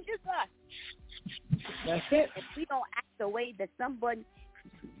changes us, that's it. If we don't act the way that somebody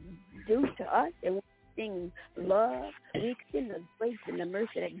do to us, and we extend love, we extend the grace and the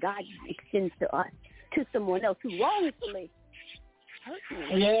mercy that God extends to us, to someone else who wrongfully hurt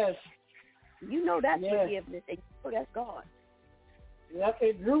you. Yes. That's forgiveness, and that's God. Yep,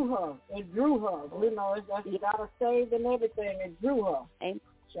 it drew her. It got her saved and everything. It drew her. Amen.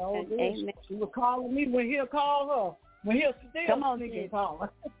 So amen. She was calling me when he'll call Well, he'll still sneak his home.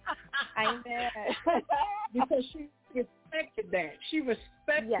 Amen. Because she respected that. She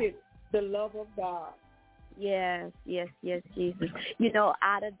respected the love of God. Yes, Jesus. You know,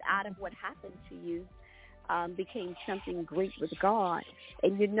 out of what happened to you, became something great with God.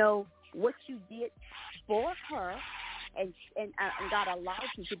 And you know what you did for her, and God allowed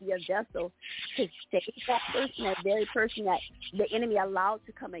you to be a vessel to save that person, that very person that the enemy allowed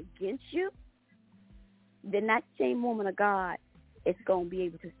to come against you. Then that same woman of God is going to be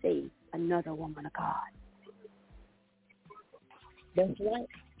able to save another woman of God. That's right.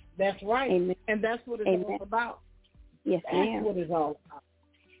 That's right. Amen. And that's what it's all about. Yes, ma'am. That's what it's all about.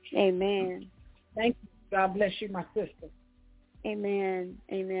 Amen. Thank you. God bless you, my sister. Amen.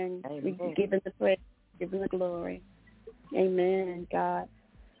 Amen. We give him the praise, give him the glory. Amen, God.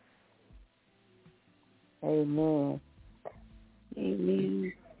 Amen.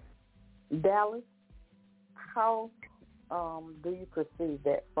 Amen. Dallas, how do you perceive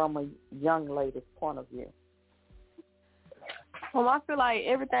that from a young lady's point of view? I feel like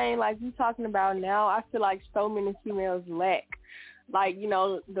everything like you talking about now, I feel like so many females lack, like, you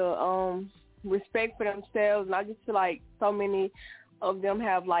know, the respect for themselves. And I just feel like so many of them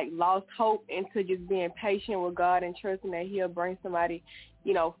have, like, lost hope into just being patient with God and trusting that he'll bring somebody,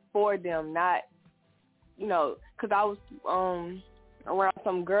 you know, for them, not, you know, because I was around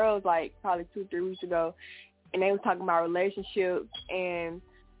some girls, like, probably 2-3 weeks ago, and they was talking about relationships, and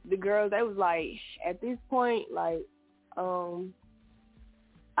the girls, they was like, at this point, like,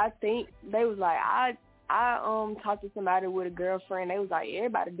 I think they was like, I talked to somebody with a girlfriend. They was like,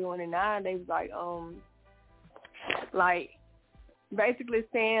 everybody doing it now. They was like basically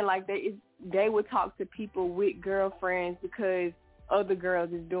saying like they would talk to people with girlfriends because other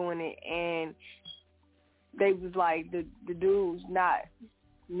girls is doing it, and they was like the dudes not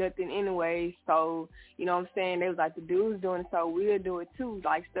nothing anyway. So you know what I'm saying? They was like, the dudes doing it, so we'll do it too,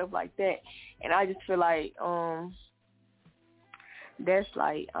 like stuff like that. And I just feel like that's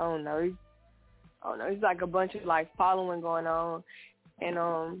like, I don't know, it's like a bunch of like following going on,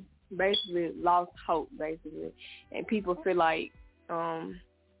 and basically lost hope basically, and people feel like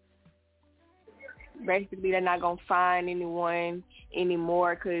basically they're not gonna find anyone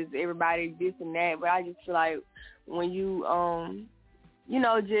anymore because everybody's this and that. But I just feel like when you you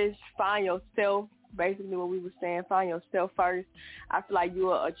know, just find yourself, basically what we were saying, find yourself first, I feel like you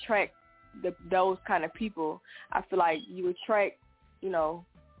will attract those kind of people. I feel like you attract, you know,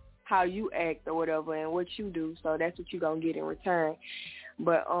 how you act or whatever and what you do, so that's what you're going to get in return.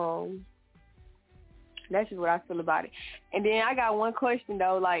 But that's just what I feel about it. And then I got one question,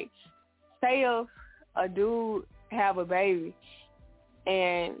 though, like, say if a dude have a baby,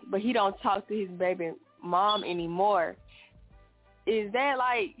 but he don't talk to his baby mom anymore, is that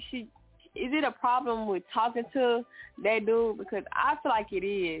like, is it a problem with talking to that dude? Because I feel like it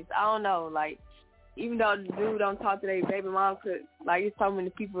is. I don't know, like, even though the dude don't talk to their baby mom, cause like it's so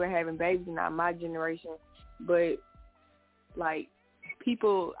many people are having babies in my generation, but like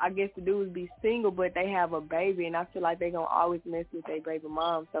people, I guess the dudes be single, but they have a baby, and I feel like they gonna always mess with their baby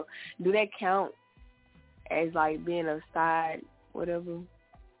mom. So do that count as like being a side, whatever?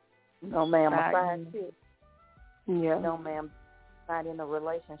 No, ma'am, a side chick. Yeah. No, ma'am, not in a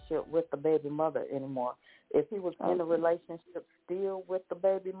relationship with the baby mother anymore. If he was in a relationship still with the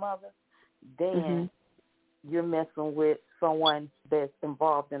baby mother, then you're messing with someone that's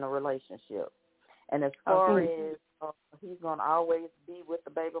involved in a relationship. And as far as he's going to always be with the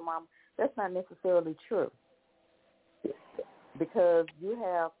baby mom, that's not necessarily true. Because you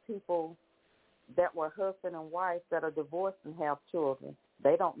have people that were husband and wife that are divorced and have children.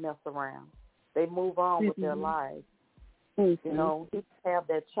 They don't mess around. They move on with their lives. You know, he can have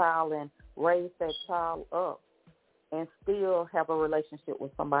that child and raise that child up and still have a relationship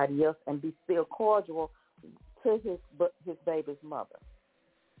with somebody else and be still cordial to his baby's mother.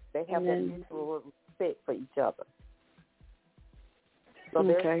 They have that mutual respect for each other. So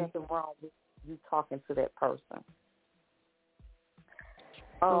there's nothing wrong with you talking to that person.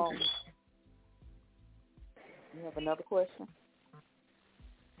 You have another question?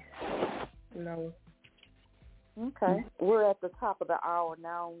 No. Okay. We're at the top of the hour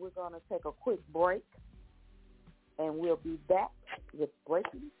now, and we're going to take a quick break. And we'll be back with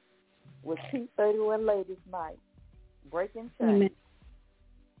Breaking with P31 Ladies Night. Breaking Change.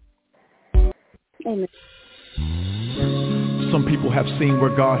 Amen. Some people have seen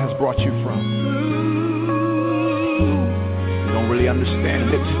where God has brought you from. You don't really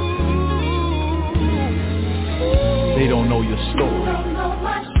understand it. They don't know your story. You don't know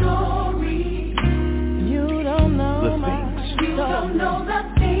my story. You don't know the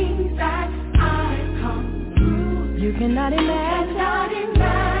things that I've come through. You cannot imagine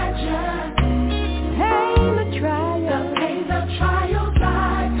pain the trials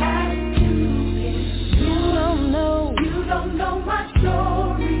I've had to endure. You don't know my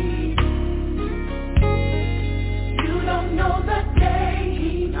story. You don't know the day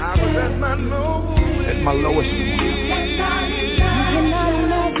he I was at my lowest point. You cannot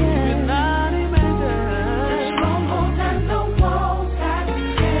imagine the strongholds and the walls that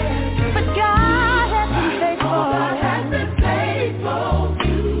stand. But God has been faithful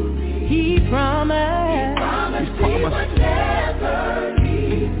to me. He promised he would never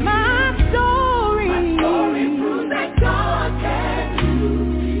leave me. My story proves that God can do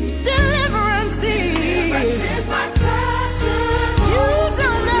me. Deliverance is my passion. You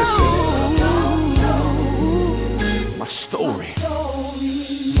don't know my story.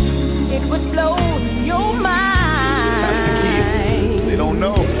 It would blow your mind. They don't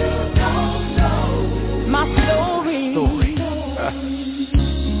know my story.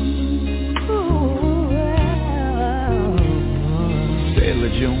 Say it,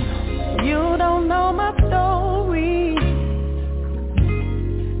 LaJune. You don't know my story.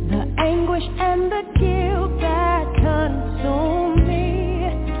 The anguish and the guilt that consume me.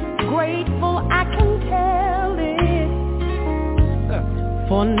 Grateful I can tell it.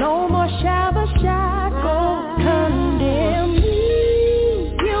 For no more shall the shackles condemn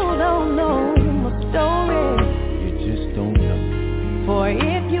me. You don't know my story. You just don't know. For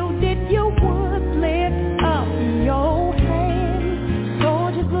if you did, you would lift up your hand. So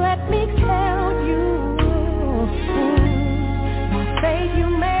just let me tell you, by faith you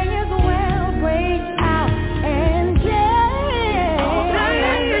may as well break out and dance.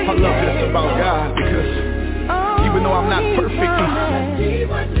 I love this about God because even though I'm not perfect, He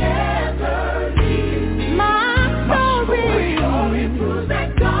would never leave me. My story proves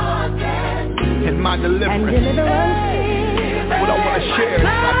that God can do. and my deliverance. And deliverance. What I want to share is my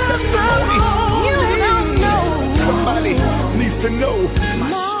testimony. You don't know. Somebody needs to know my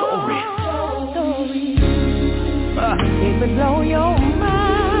story. It would blow your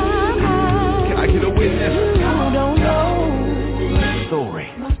mind. Can I get a witness? You don't know My story.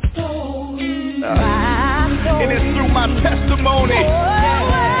 And it's through my testimony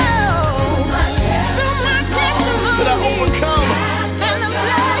that I overcome.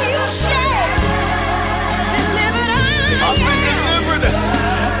 I've been delivered.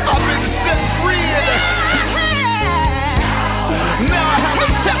 I've been set free. Now I have a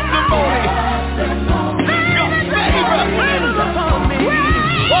testimony. God's favor.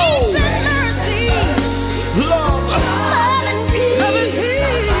 Oh, love.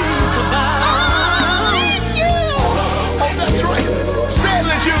 Oh, that's right. Say it,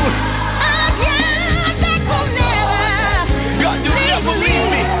 LaJune. God, you never leave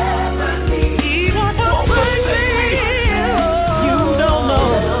me.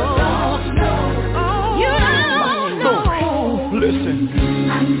 Listen,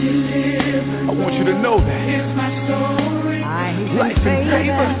 I want you to know that life and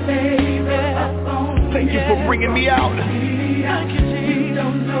favor. Thank you for bringing me out.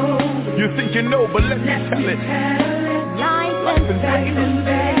 You think you know, but let me tell it. Life and favor.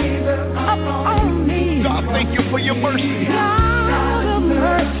 God, thank you for your mercy.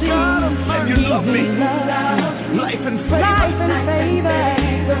 And you love me. Life and favor.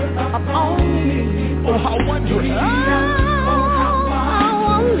 Oh, how wondrous.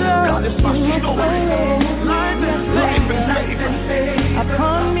 God, it's my story. Life and favor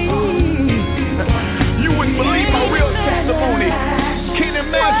upon me. You wouldn't believe my real testimony. Can't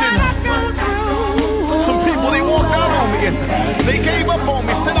imagine. Some people, they walked out on me and they gave up on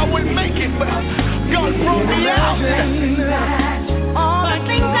me, said I wouldn't make it, but God brought me out. All the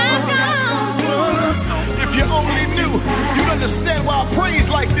things I've gone through. If you only knew, you'd understand why I praise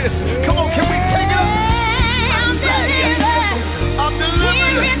like this. Come on, can we take it up? I'm delivered. I'm delivered.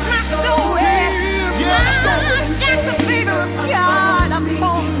 Here is my story. Yes. Got the favor of God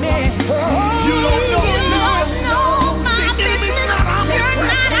upon me. You don't know. My business. You're not out there.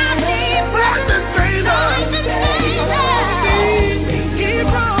 Life and favor.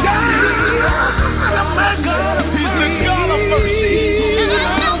 Keep on. He's the God of mercy.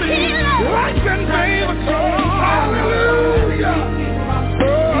 Life and favor.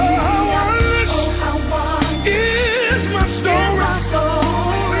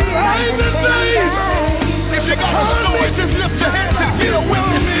 Hallelujah. Just lift your hands and get a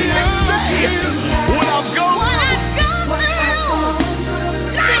witness and say what I've gone through.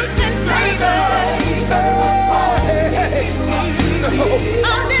 Life and favor.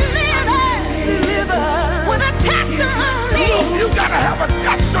 I'm delivered with a testimony. You gotta have have a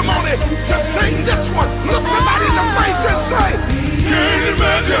testimony to sing this one, look somebody in the face and say, can't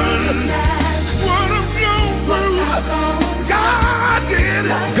imagine what I'm going through. God did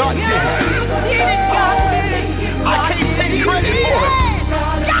it. God did it. I can't take credit for it.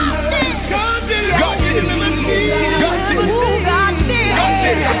 God did it. God did it. God did it. God did it. God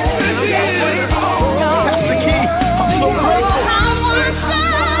did it. That's the key. I'm so grateful.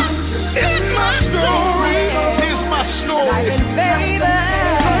 It's my story. It's my story.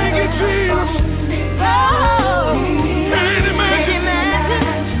 Thank you, Jesus. Can't imagine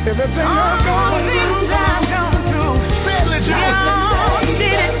everything I've gone through. Say it, legit. God did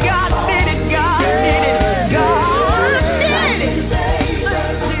it. God did it. God did it. God did it.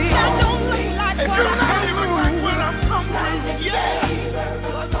 That don't look like what I'm coming. Yeah.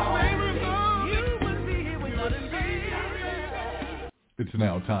 It's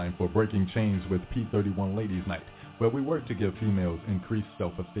now time for Breaking Chains with P31 Ladies Night, where we work to give females increased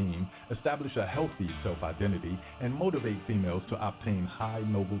self-esteem, establish a healthy self-identity, and motivate females to obtain high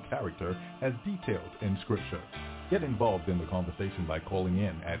noble character as detailed in Scripture. Get involved in the conversation by calling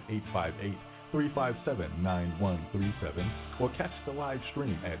in at 858-357-9137 or catch the live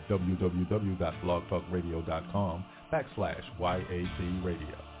stream at www.blogtalkradio.com/YAT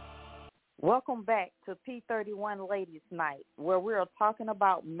Radio. Welcome back to P31 Ladies Night, where we are talking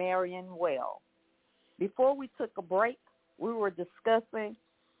about marrying well. Before we took a break, we were discussing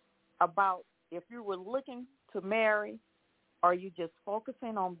about if you were looking to marry, are you just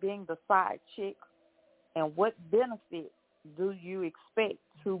focusing on being the side chick, and what benefits do you expect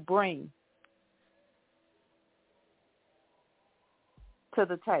to bring to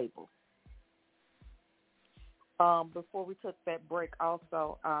the table? Before we took that break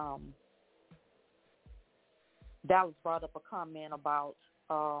also, Dallas brought up a comment about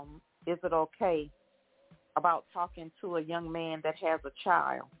is it okay about talking to a young man that has a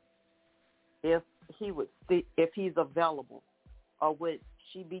child if he's available, or would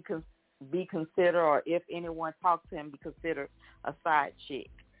she be considered, or if anyone talks to him, be considered a side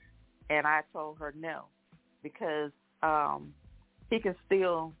chick? And I told her no, because he can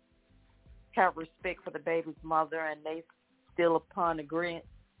still have respect for the baby's mother, and they still upon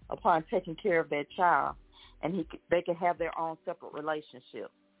taking care of their child, and they can have their own separate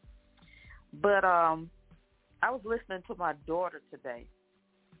relationship. But I was listening to my daughter today.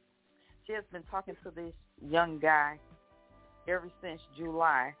 She has been talking to this young guy ever since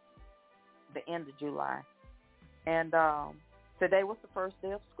July, the end of July. And today was the first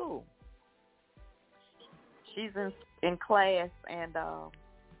day of school. She's in class, and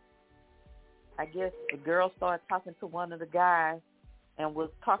I guess the girl started talking to one of the guys and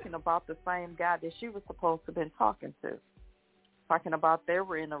was talking about the same guy that she was supposed to have been talking to, talking about they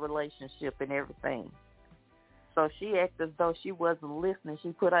were in a relationship and everything. So she acted as though she wasn't listening.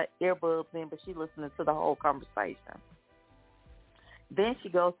 She put her earbuds in, but she listening to the whole conversation. Then she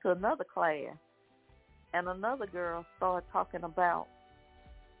goes to another class, and another girl started talking about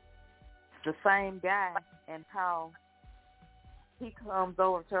the same guy and how he comes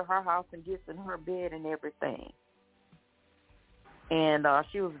over to her house and gets in her bed and everything. And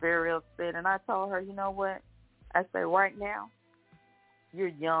she was very upset. And I told her, you know what? I say, right now, you're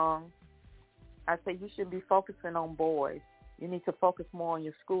young. I say, you shouldn't be focusing on boys. You need to focus more on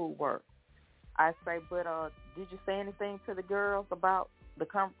your schoolwork. I say, but did you say anything to the girls about the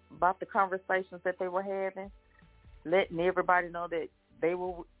conversations that they were having, letting everybody know that they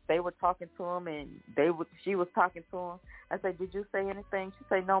were talking to him and she was talking to him? I say, did you say anything? She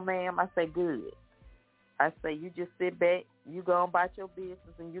say, no, ma'am. I say, good. I say, you just sit back, you go on about your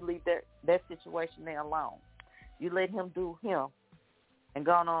business, and you leave that situation there alone. You let him do him and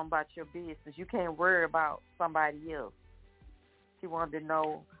go on about your business. You can't worry about somebody else. She wanted to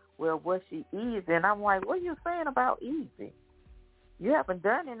know, well, was she easy? And I'm like, what are you saying about easy? You haven't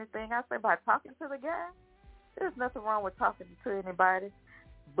done anything. I say, by talking to the guy, there's nothing wrong with talking to anybody,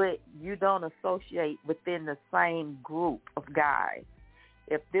 but you don't associate within the same group of guys.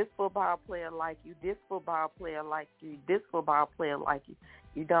 If this football player like you, this football player like you, this football player like you,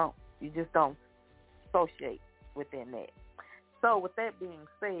 you just don't associate within that. So with that being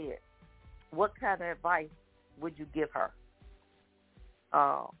said, what kind of advice would you give her,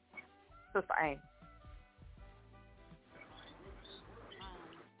 Sister Amy?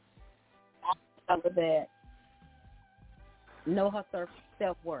 That know her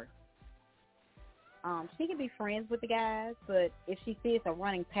self-worth. She can be friends with the guys, but if she sees a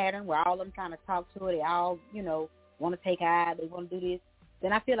running pattern where all of them trying to talk to her, they all, want to take her out, they want to do this,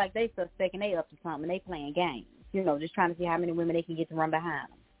 then I feel like they suspect and they up to something, they playing games, just trying to see how many women they can get to run behind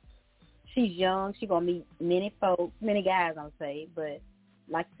them. she's young. She's going to meet many folks, many guys, I'll say. But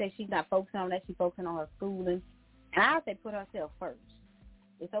like I said, she's not focusing on that. She's focusing on her schooling. And I say put herself first.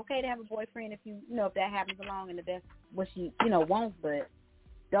 It's okay to have a boyfriend if if that happens along and that's what she, wants, but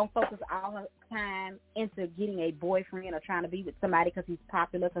don't focus all her time into getting a boyfriend or trying to be with somebody because he's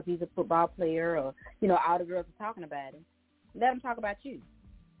popular, because he's a football player, or, all the girls are talking about him. Let them talk about you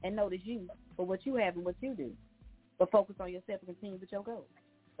and notice you for what you have and what you do. But focus on yourself and continue with your goals.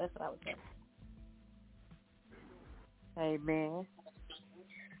 That's what I would say. Amen.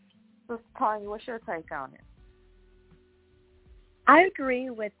 Sister Tanya, what's your take on it? I agree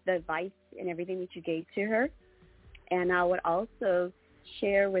with the advice and everything that you gave to her. And I would also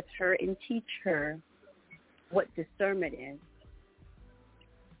share with her and teach her what discernment is.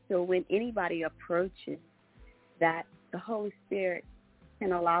 So when anybody approaches that, the Holy Spirit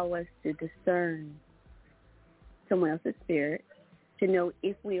can allow us to discern someone else's spirit to know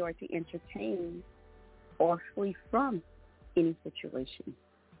if we are to entertain or flee from any situation.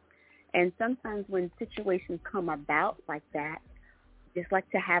 And sometimes when situations come about like that, just like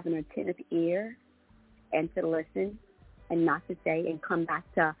to have an attentive ear and to listen and not to say and come back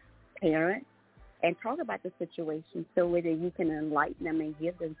to parents and talk about the situation so that you can enlighten them and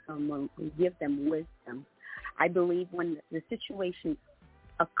give them wisdom. I believe when the situation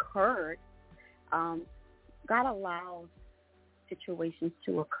occurred, God allows situations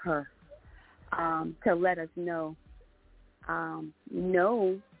to occur to let us know.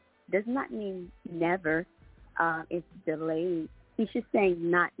 No does not mean never. It's delayed. He's just saying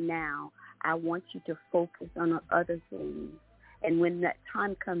not now. I want you to focus on other things. And when that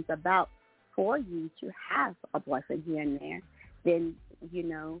time comes about for you to have a boyfriend here and there, then,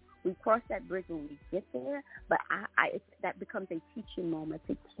 we cross that bridge when we get there. But that becomes a teaching moment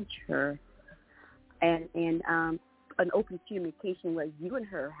to teach her and an open communication where you and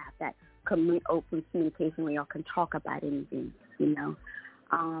her have that open communication where y'all can talk about anything, and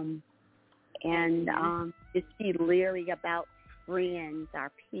just be leery about friends,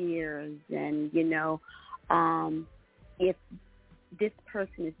 our peers, and, if this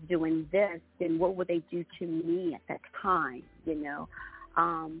person is doing this, then what would they do to me at that time,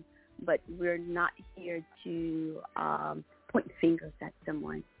 But we're not here to point fingers at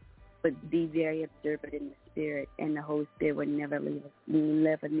someone, but be very observant in the Spirit, and the Holy Spirit will never leave us,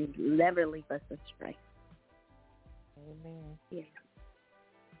 never leave us astray. Amen. Yeah.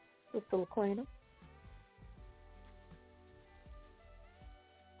 Sister LaQuina?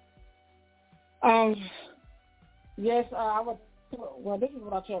 Yes, I would. Well, this is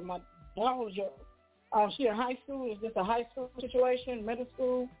what I tell my daughter. She in high school. Is this a high school situation? Middle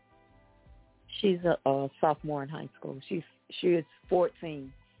school? She's a sophomore in high school. She is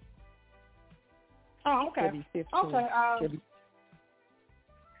 14. Oh, okay. She'll be 15. Okay.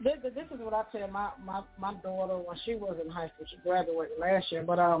 This is what I tell my daughter when she was in high school. She graduated last year.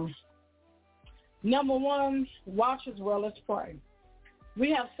 But number one, watch as well as pray.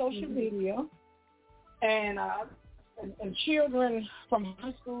 We have social media, and children from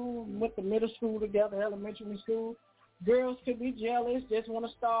high school with the middle school together, elementary school, girls could be jealous, just want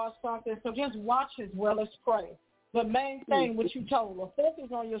to start something. So just watch as well as pray. The main thing, what you told her,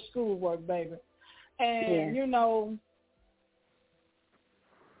 focus on your schoolwork, baby. And,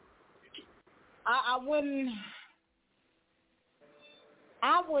 I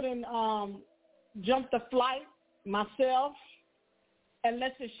wouldn't jump the flight myself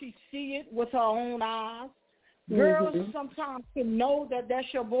unless she see it with her own eyes. Girls sometimes can know that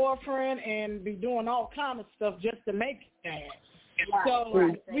that's your boyfriend and be doing all kind of stuff just to make it bad.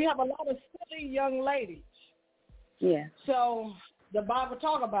 So we have a lot of silly young ladies. Yeah. So the Bible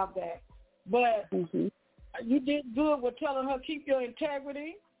talk about that. But you did good with telling her keep your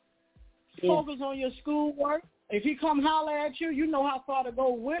integrity, focus on your schoolwork. If he come holler at you, you know how far to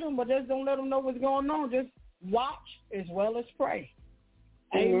go with him, but just don't let him know what's going on. Just watch as well as pray.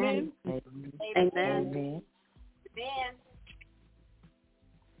 Amen. Amen.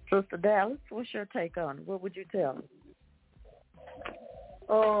 Sister Dallas, what's your take on it? What would you tell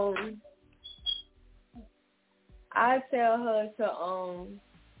her? I tell her to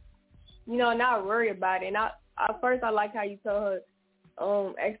not worry about it. And at first I like how you told her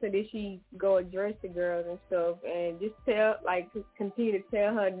ask her did she go address the girls and stuff, and just continue to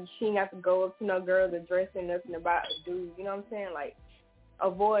tell her that she ain't have to go up to no girls addressing nothing about a dude. You know what I'm saying? Like,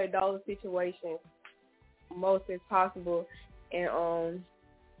 avoid those situations most as possible, and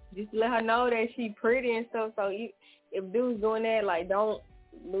just let her know that she pretty and stuff. So if dude's doing that, like, don't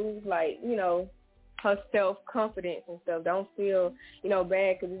lose her self-confidence and stuff. Don't feel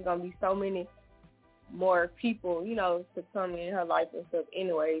bad, because there's gonna be so many more people, to come in her life and stuff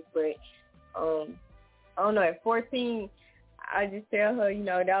anyways. But I don't know, at 14, I just tell her,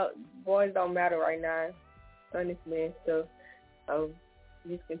 that boys don't matter right now, honestly, and stuff. So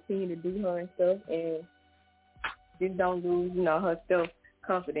just continue to do her and stuff, and just don't lose, her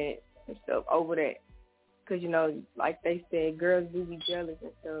self-confidence and stuff over that. Because, like they said, girls do be jealous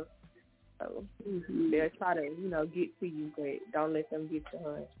and stuff. So they'll try to, get to you, but don't let them get to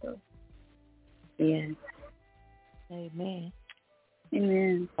her and stuff. Yes. Amen.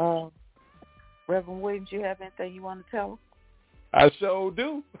 Amen. Reverend Williams, you have anything you want to tell I sure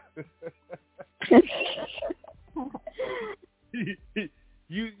do.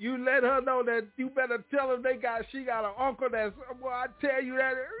 You let her know that you better tell her she got an uncle that's, well, I tell you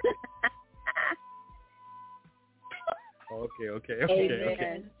that. Okay.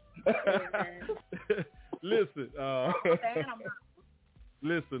 Amen.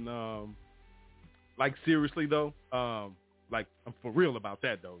 Listen, like seriously though, like I'm for real about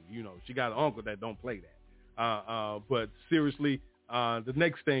that though. She got an uncle that don't play that. But seriously, the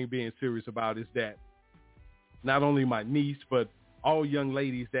next thing being serious about is that not only my niece, but all young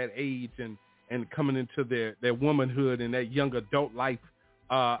ladies that age and coming into their womanhood and that young adult life,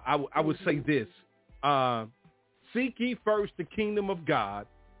 I would say this, seek ye first the kingdom of God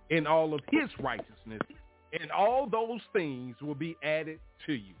and all of his righteousness, and all those things will be added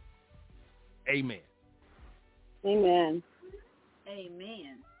to you. Amen. Amen.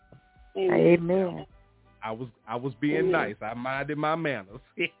 Amen. Amen. I was being nice. I minded my manners.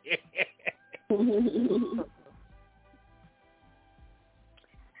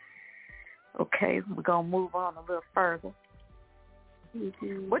 Okay, we're going to move on a little further.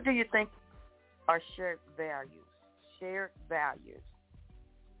 Mm-hmm. What do you think are shared values? Shared values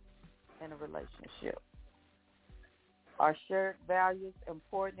in a relationship. Are shared values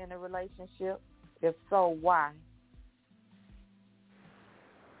important in a relationship? If so, why?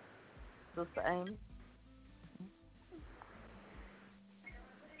 Sister Amy?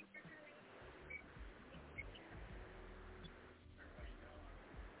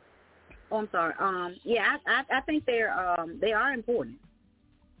 Oh, I'm sorry. I think they are important.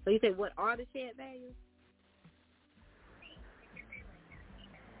 So you said, what are the shared values?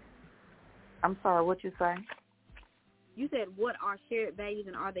 I'm sorry, what you saying? You said, what are shared values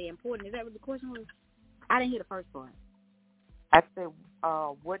and are they important? Is that what the question was? I didn't hear the first part. I said,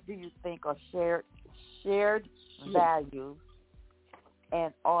 what do you think are shared values,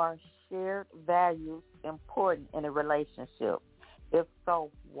 and are shared values important in a relationship? If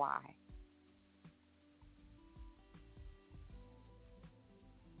so, why?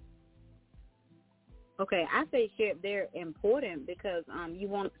 Okay, I say they're important because you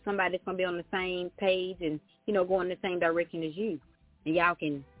want somebody that's going to be on the same page and, go in the same direction as you. And y'all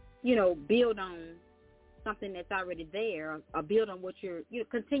can, build on something that's already there or build on what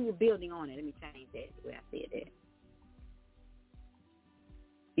continue building on it. Let me change that the way I said that.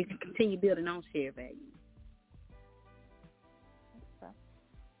 You can continue building on shared values. Okay.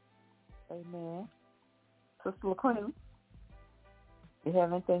 Amen. Sister LaQueen, you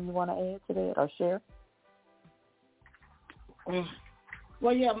have anything you want to add to that or share?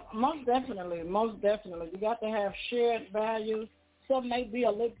 Well, yeah, most definitely. You got to have shared values. Some may be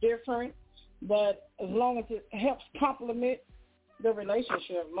a little different, but as long as it helps complement the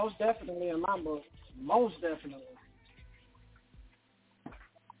relationship, most definitely in my book. Most definitely.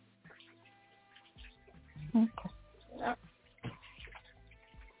 Okay. Yeah.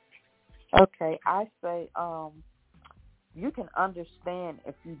 Okay, I say you can understand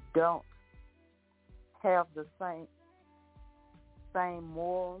if you don't have the same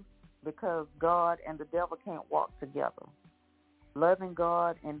morals, because God and the devil can't walk together. Loving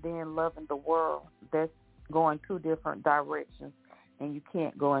God and then loving the world, that's going two different directions, and you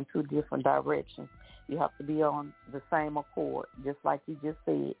can't go in two different directions. You have to be on the same accord, just like you just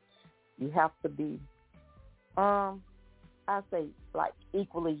said. You have to be, I say, like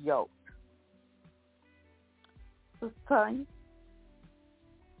equally yoked. Sister Tanya?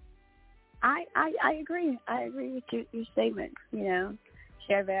 I agree. I agree with your statement.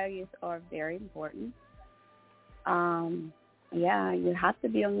 Shared values are very important. You have to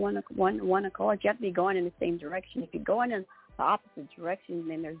be on one accord. You have to be going in the same direction. If you're going in the opposite direction,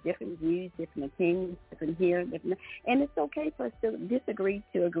 then there's different views, different opinions, different here, different. And it's okay for us to disagree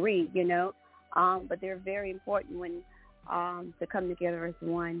to agree, But they're very important when to come together as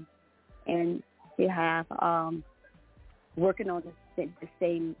one and to have working on the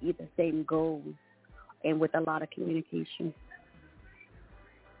same goals and with a lot of communication.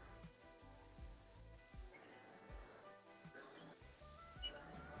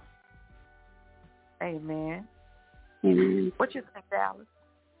 Amen. Amen. What you think, Dallas?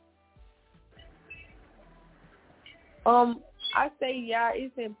 I say, yeah,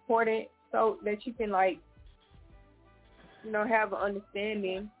 it's important so that you can, like, you know, have an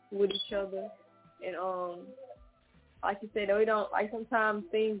understanding with each other. And, like you said, we don't, like, sometimes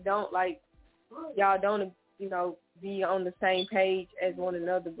things don't, like, y'all don't, you know, be on the same page as one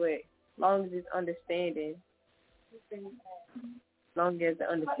another, but as long as it's understanding, as long as the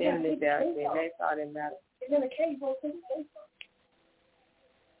understanding is there, then that's all that matters.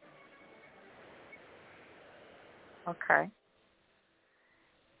 Okay.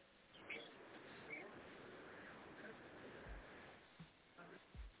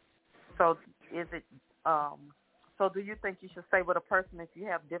 So is it, so do you think you should stay with a person if you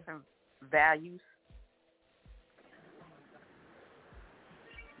have different values?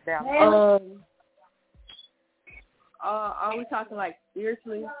 Are we talking like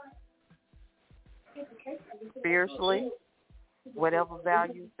spiritually? Spiritually, whatever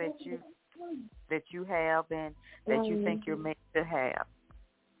values that you have and that you think you're meant to have.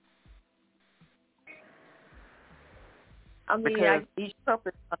 I mean, because each couple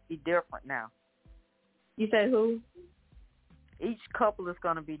is going to be different now. You said who? Each couple is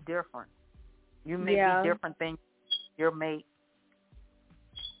going to be different. You may be different than your mate.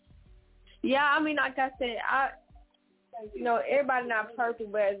 Yeah, I mean, like I said, you know, everybody not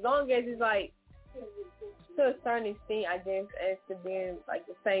perfect, but as long as it's like to a certain extent, I guess, as to being like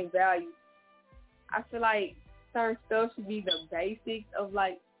the same value, I feel like certain stuff should be the basics of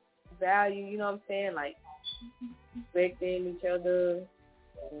like value. You know what I'm saying? Like respecting each other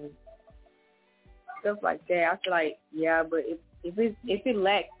and stuff like that. I feel like but if it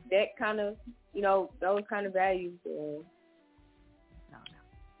lacks that kind of, you know, those kind of values, then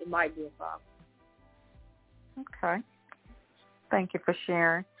it might be a problem. Okay. Thank you for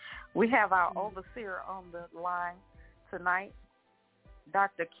sharing. We have our overseer on the line tonight,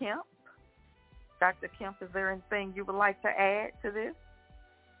 Dr. Kemp. Dr. Kemp, is there anything you would like to add to this?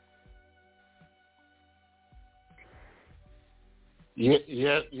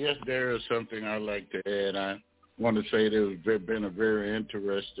 Yes, there is something I'd like to add. I want to say there's been a very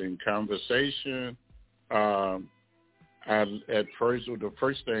interesting conversation. The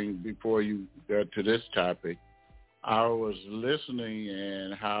first thing before you got to this topic, I was listening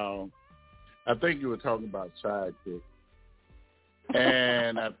and how I think you were talking about side chick.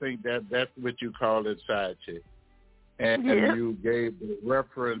 And I think that's what you call it, side chick. And you gave the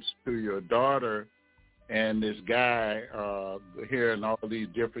reference to your daughter and this guy hearing all these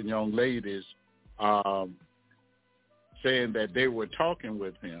different young ladies saying that they were talking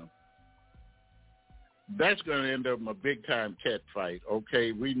with him. That's going to end up in a big-time cat fight,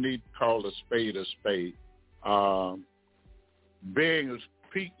 okay? We need to call a spade a spade.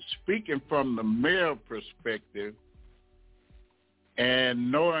 Speaking from the male perspective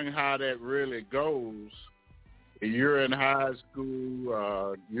and knowing how that really goes, you're in high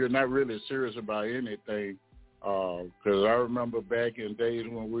school, you're not really serious about anything, because I remember back in days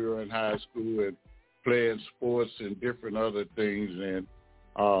when we were in high school and playing sports and different other things, and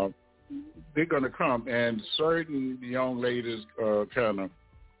they're going to come, and certain young ladies kind of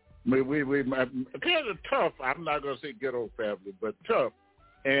tough. I'm not going to say ghetto family, but tough.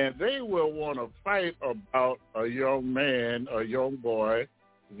 And they will want to fight about a young man, a young boy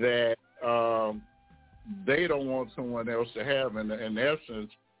that they don't want someone else to have in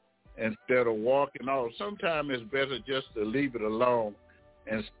essence, instead of walking off. Sometimes it's better just to leave it alone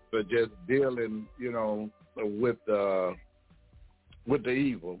instead of just dealing, you know, with the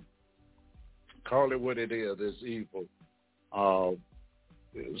evil. Call it what it is. It's evil.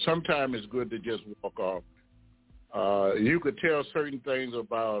 Sometimes it's good to just walk off. You could tell certain things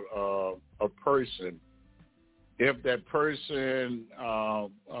about a person. If that person,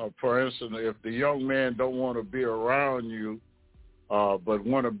 for instance, if the young man don't want to be around you, but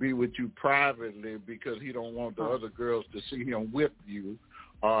want to be with you privately because he don't want the other girls to see him with you,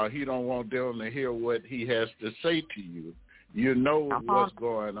 he don't want them to hear what he has to say to you. You know what's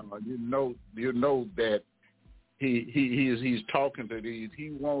going on. You know that he's talking to these.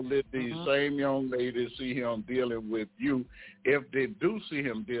 He won't let these same young ladies see him dealing with you. If they do see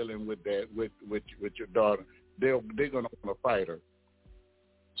him dealing with that with your daughter, they're gonna want to fight her.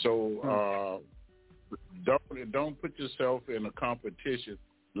 So don't put yourself in a competition.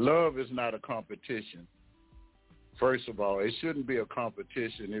 Love is not a competition. First of all, it shouldn't be a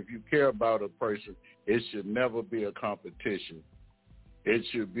competition. If you care about a person, it should never be a competition. It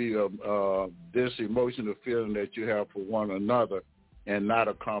should be this emotional feeling that you have for one another and not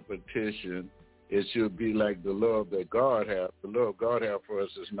a competition. It should be like the love that God has. The love God has for us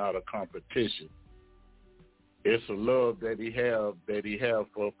is not a competition. It's a love that he have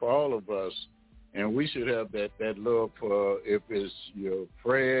for all of us. And we should have that love for, if it's your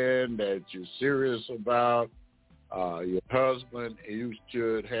friend that you're serious about, your husband, you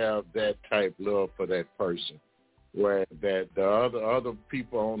should have that type love for that person, where that the other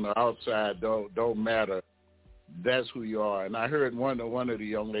people on the outside don't matter. That's who you are. And I heard one of the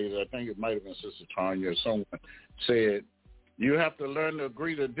young ladies, I think it might have been Sister Tanya or someone, said, you have to learn to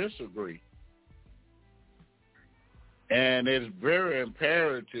agree to disagree. And it's very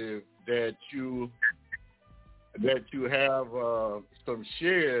imperative that you have some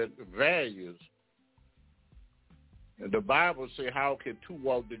shared values. And the Bible says, how can two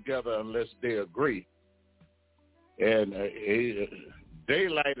walk together unless they agree? And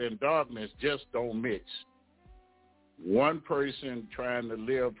daylight and darkness just don't mix. One person trying to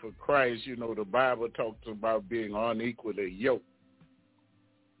live for Christ, the Bible talks about being unequally yoked.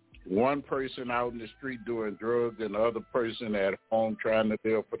 One person out in the street doing drugs and the other person at home trying to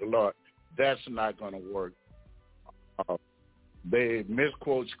live for the Lord. That's not going to work. They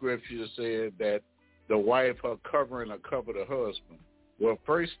misquote scripture, said that the wife, her covering, will cover the husband. Well,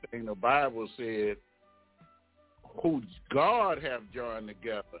 first thing the Bible said, who God have joined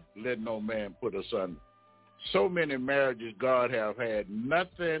together, let no man put asunder. So many marriages God have had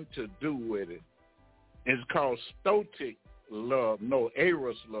nothing to do with it. It's called stoic love,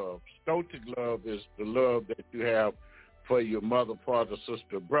 eros love. Stoic love is the love that you have for your mother, father,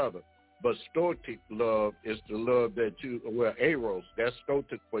 sister, brother. But stoic love is the love that eros, that's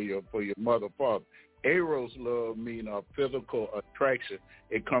stoic for your mother, father. Eros love means a physical attraction.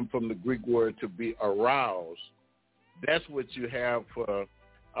 It comes from the Greek word to be aroused. That's what you have for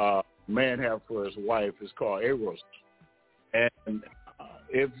man have for his wife. It's called eros. And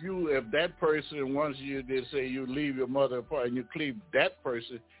if that person, once you did say you leave your mother apart and you cleave that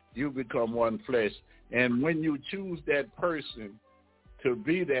person, you become one flesh. And when you choose that person to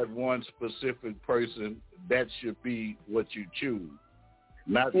be that one specific person, that should be what you choose.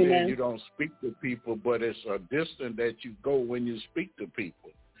 Not saying you don't speak to people, but it's a distance that you go when you speak to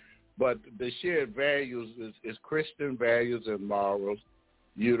people. But the shared values is Christian values and morals.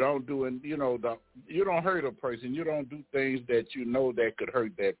 You don't do, you don't hurt a person. You don't do things that you know that could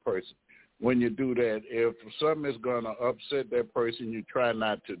hurt that person. When you do that, if something is going to upset that person, you try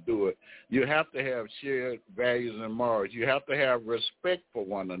not to do it. You have to have shared values and morals. You have to have respect for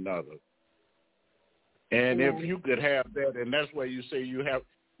one another. And if you could have that, and that's why you say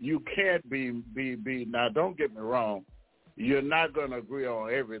you can't be, now don't get me wrong, you're not going to agree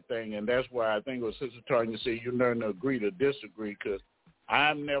on everything, and that's why I think what Sister Tanya said, you learn to agree to disagree, because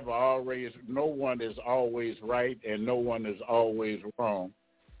no one is always right and no one is always wrong.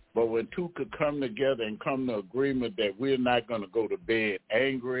 But when two could come together and come to agreement that we're not going to go to bed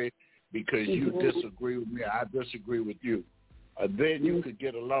angry because you disagree with me, I disagree with you, then you could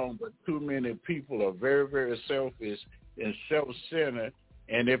get along. But too many people are very, very selfish and self-centered,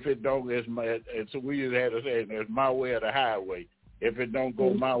 and if it don't, so we just had to say, it's my way or the highway. If it don't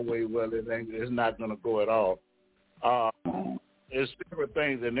go my way, well, it's not going to go at all. It's different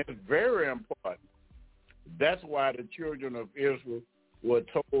things, and it's very important. That's why the children of Israel were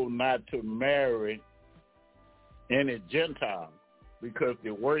told not to marry any Gentile, because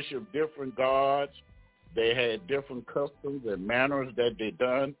they worship different gods. They had different customs and manners that they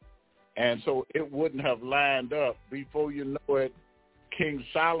done, and so it wouldn't have lined up. Before you know it, King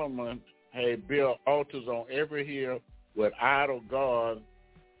Solomon had built altars on every hill with idol gods,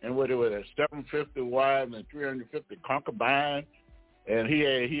 and what it was, 750 wives and 350 concubines. And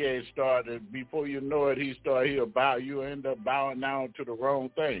he had started, before you know it, you end up bowing down to the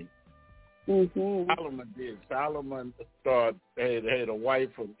wrong thing. Solomon did. Solomon had a wife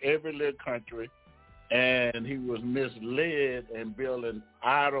from every little country, and he was misled and building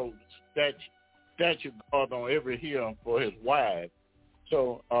idol statue gods on every hill for his wife.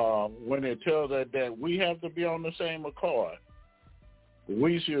 So when it tells us that we have to be on the same accord,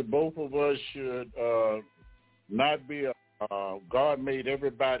 both of us should not be God made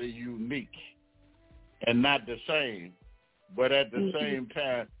everybody unique and not the same. But at the same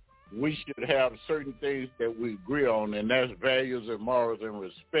time, we should have certain things that we agree on, and that's values and morals and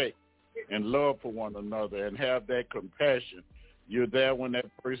respect and love for one another, and have that compassion. You're there when that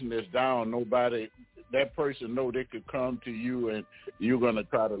person is down. That person know they could come to you, and you're going to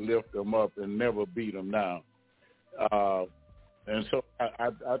try to lift them up and never beat them down. And so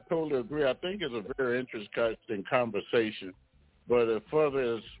I totally agree. I think it's a very interesting conversation. But as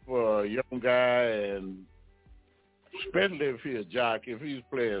further as for a young guy, and especially if he's a jock, if he's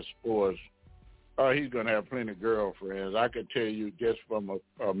playing sports, Oh, he's going to have plenty of girlfriends. I could tell you just from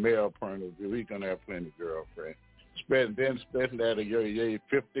a male point of view, he's going to have plenty of girlfriends. Especially at a age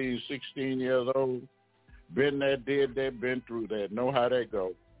 15, 16 years old. Been there, did that, been through that, know how that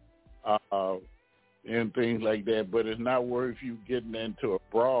goes, and things like that. But it's not worth you getting into a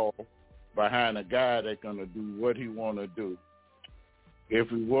brawl behind a guy that's going to do what he want to do. If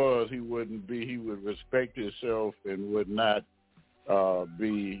he was, he wouldn't be. He would respect himself and would not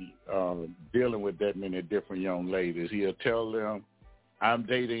be dealing with that many different young ladies. He'll tell them, I'm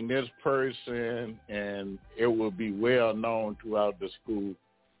dating this person, and it will be well known throughout the school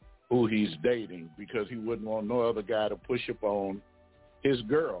who he's dating, because he wouldn't want no other guy to push up on his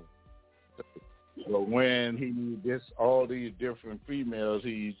girl. So when he gets all these different females,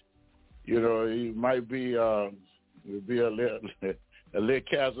 he might be a little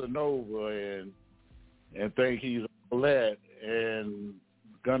Casanova and think he's all that, and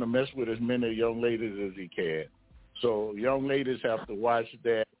gonna mess with as many young ladies as he can. So young ladies have to watch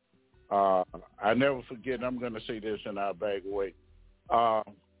that. I never forget, and I'm going to say this and I'll back away.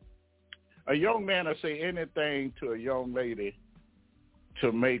 A young man will say anything to a young lady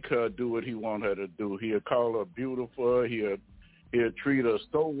to make her do what he want her to do. He'll call her beautiful. He'll treat her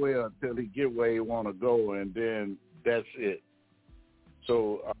so well until he get where he want to go, and then that's it.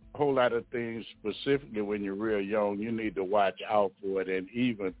 So a whole lot of things, specifically when you're real young, you need to watch out for it. And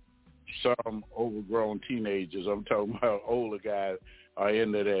even some overgrown teenagers, I'm talking about older guys, are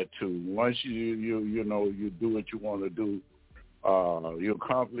into that too. Once you do what you want to do, you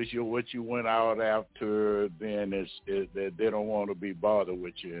accomplish what you went out after, then they don't want to be bothered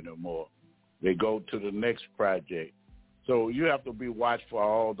with you anymore. They go to the next project. So you have to be watchful for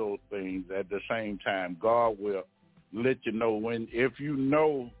all those things. At the same time, God will let you know if you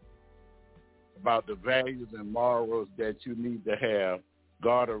know about the values and morals that you need to have.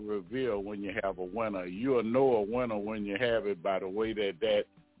 God will reveal when you have a winner. You'll know a winner when you have it by the way that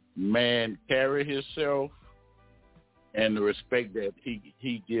man carry himself and the respect that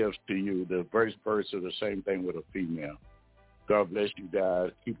he gives to you. The vice versa, the same thing with a female. God bless you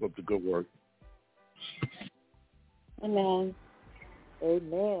guys. Keep up the good work. Amen.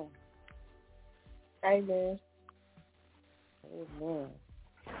 Amen. Amen. Amen.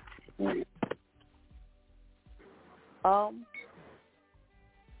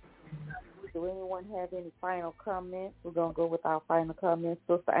 Do anyone have any final comments? We're going to go with our final comments.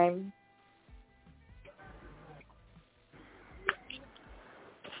 Sister Amy?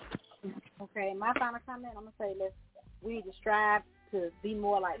 Okay, my final comment, I'm going to say we need to strive to be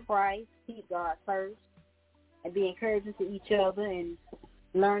more like Christ, keep God first, and be encouraging to each other and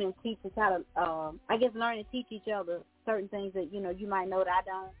learn and teach us how to, learn and teach each other certain things that, you might know that I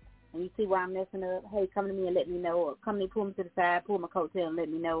don't, and you see where I'm messing up. Hey, come to me and let me know, or come to me, pull me to the side, pull my coattail and let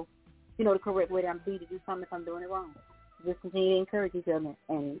me know, the correct way that I'm to do something if I'm doing it wrong. Just continue to encourage each other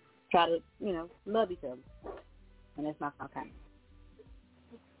and try to, love each other. And that's my final comment.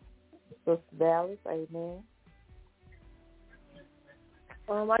 Sister Dallas, amen.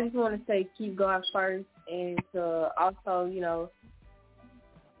 I just want to say keep God first, and to also,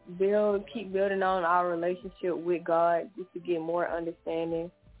 keep building on our relationship with God, just to get more understanding,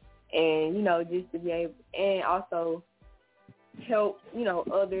 and just to be able, and also help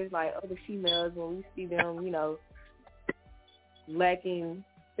others, like other females, when we see them lacking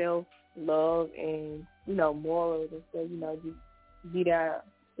self-love and morals and stuff, just be there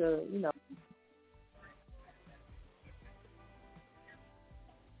to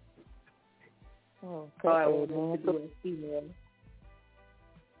female.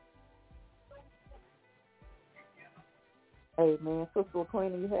 Amen. Sister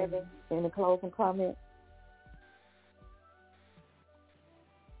Queen, you have any closing comments?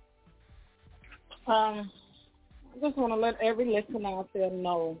 I just want to let every listener out there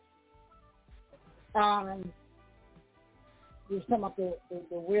know, we're talking about the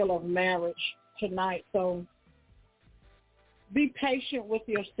will of marriage tonight. So be patient with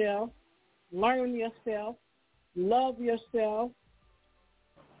yourself, learn yourself, love yourself,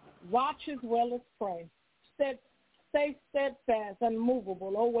 watch as well as pray. Stay steadfast,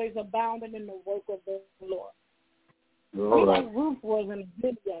 unmovable, always abounding in the work of the Lord. All right. Like Ruth was in a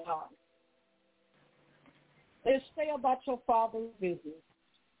vineyard. It's stay about your Father's business.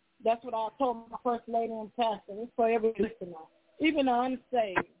 That's what I told my first lady and pastor. It's for every listener, even the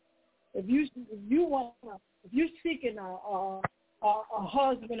unsaved. If you're seeking a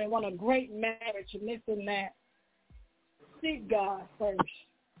husband and want a great marriage and this and that, seek God first.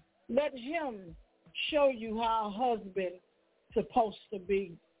 Let Him show you how a husband supposed to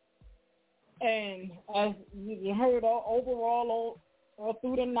be. And as you heard overall all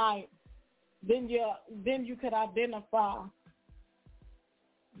through the night, then you could identify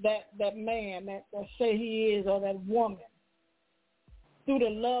that man that say he is, or that woman, through the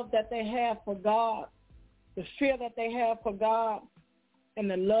love that they have for God, the fear that they have for God, and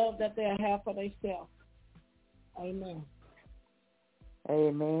the love that they have for themselves. Amen.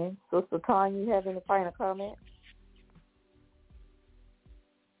 Amen. Sister Tanya, you have any final comments?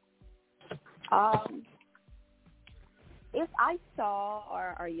 If I saw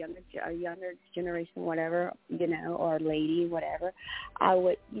or a younger generation, whatever, or a lady, whatever, I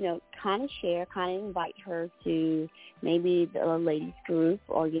would, kind of share, kind of invite her to maybe the ladies group,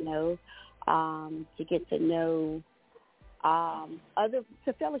 or, to get to know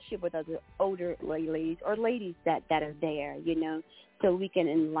to fellowship with other older ladies or ladies that are there, so we can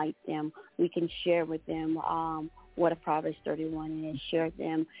enlighten them. We can share with them what a Proverbs 31 is, share with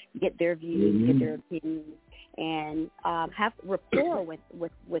them, get their views, get their opinions, and have rapport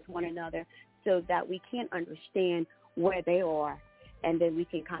with one another, so that we can understand where they are, and then we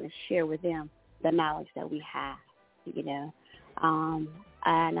can kind of share with them the knowledge that we have,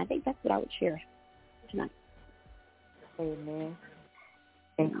 and I think that's what I would share tonight. Amen.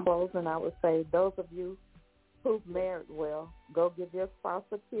 In closing, I would say, those of you who've married well, go give your spouse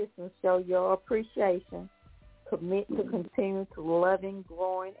a kiss and show your appreciation. Commit to continue to loving,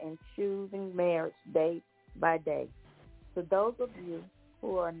 growing, and choosing marriage day by day. To those of you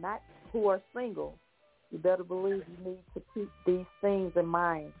who are single, you better believe you need to keep these things in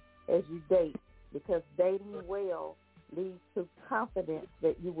mind as you date, because dating well leads to confidence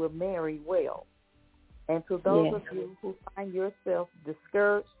that you will marry well. And to those of you who find yourself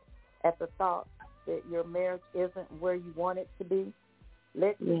discouraged at the thought that your marriage isn't where you want it to be,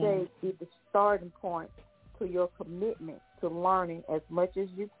 let today be the starting point to your commitment to learning as much as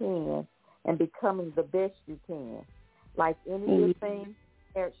you can and becoming the best you can. Like any good thing,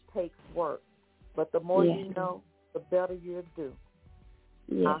 marriage takes work. But the more you know, the better you'll do.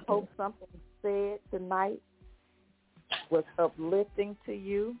 I hope something said tonight was uplifting to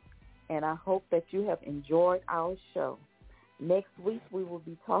you, and I hope that you have enjoyed our show. Next week, we will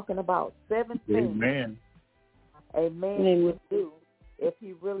be talking about 7 things a man would do if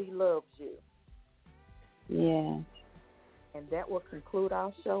he really loves you. Yeah. And that will conclude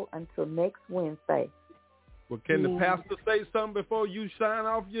our show until next Wednesday. Well, can the pastor say something before you sign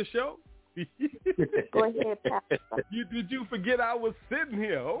off your show? Go ahead, Pastor. Did you forget I was sitting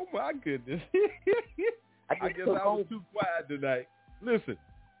here? Oh, my goodness. I guess I was too quiet tonight. Listen,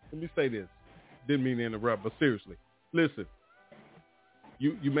 let me say this. Didn't mean to interrupt, but seriously, listen.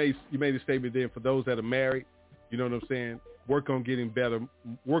 You made a statement then for those that are married. You know what I'm saying? Work on getting better.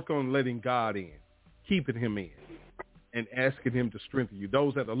 Work on letting God in, keeping him in, and asking him to strengthen you.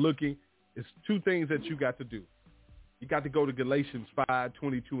 Those that are looking, it's 2 things that you got to do. You got to go to Galatians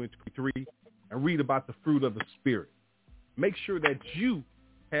 5:22 and 23 and read about the fruit of the Spirit. Make sure that you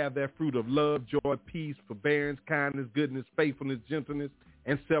have that fruit of love, joy, peace, forbearance, kindness, goodness, faithfulness, gentleness,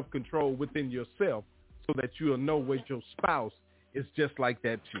 and self-control within yourself, so that you'll know what your spouse is just like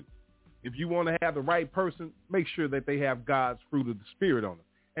that too. If you want to have the right person, make sure that they have God's fruit of the Spirit on them.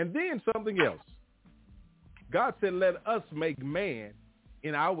 And then something else. God said, let us make man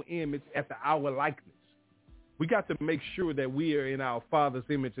in our image after our likeness. We got to make sure that we are in our Father's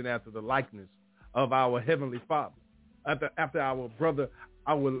image and after the likeness of our Heavenly Father, after our brother,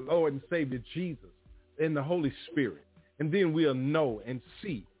 our Lord and Savior Jesus, in the Holy Spirit. And then we'll know and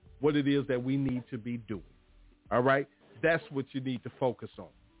see what it is that we need to be doing. All right? That's what you need to focus on.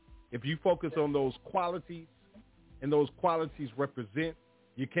 If you focus on those qualities, and those qualities represent,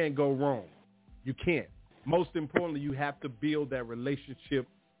 you can't go wrong. You can't. Most importantly, you have to build that relationship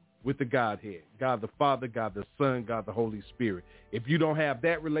with the Godhead, God the Father, God the Son, God the Holy Spirit. If you don't have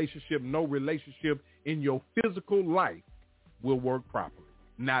that relationship, no relationship in your physical life will work properly.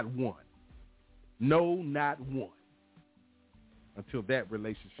 Not one. No, not one. Until that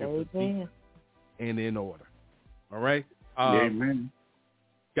relationship is deep and in order. All right? Amen.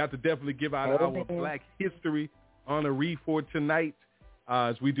 Got to definitely give out our Black History honoree for tonight,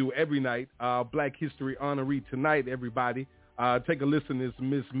 as we do every night. Black History honoree tonight, everybody. Take a listen. It's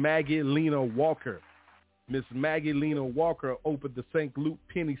Miss Maggie Lena Walker. Miss Maggie Lena Walker opened the St. Luke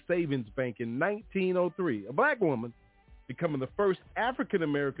Penny Savings Bank in 1903. A black woman becoming the first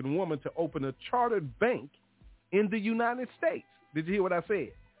African-American woman to open a chartered bank in the United States. Did you hear what I said?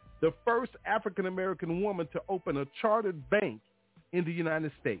 The first African-American woman to open a chartered bank in the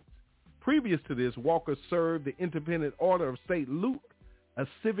United States. Previous to this, Walker served the Independent Order of St. Luke, a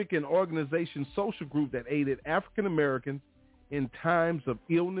civic and organization social group that aided African-Americans in times of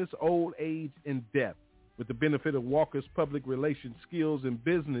illness, old age, and death. With the benefit of Walker's public relations skills in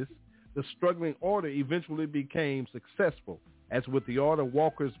business, the struggling order eventually became successful. As with the order,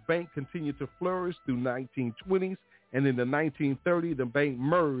 Walker's Bank continued to flourish through 1920s, and in the 1930s, the bank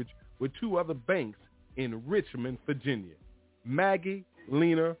merged with two other banks in Richmond, Virginia. Maggie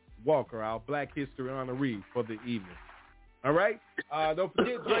Lena Walker, our Black History honoree for the evening. All right? Don't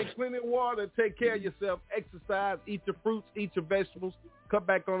forget, drink plenty of water, take care of yourself, exercise, eat your fruits, eat your vegetables, cut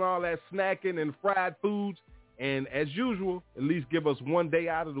back on all that snacking and fried foods, and as usual, at least give us one day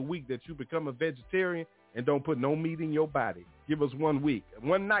out of the week that you become a vegetarian and don't put no meat in your body. Give us 1 week,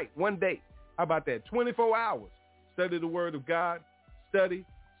 one night, one day. How about that? 24 hours. Study the Word of God. Study.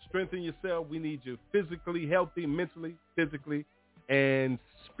 Strengthen yourself. We need you physically healthy, mentally, physically, and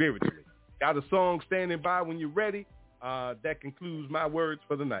spiritually. Got a song standing by when you're ready. That concludes my words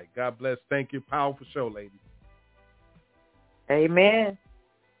for the night. God bless. Thank you. Powerful show, ladies. Amen.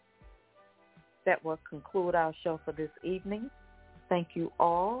 That will conclude our show for this evening. Thank you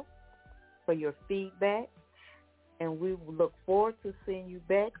all for your feedback, and we will look forward to seeing you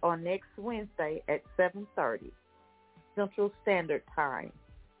back on next Wednesday at 7:30 Central Standard Time.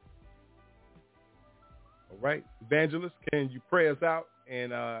 All right. Evangelist, can you pray us out?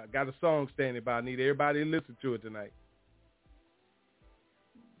 And got a song standing by. I need everybody to listen to it tonight.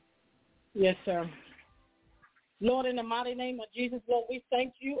 Yes, sir. Lord, in the mighty name of Jesus, Lord, we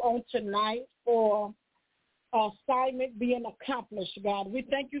thank you on tonight for our assignment being accomplished, God. We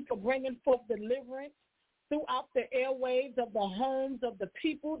thank you for bringing forth deliverance throughout the airwaves of the homes of the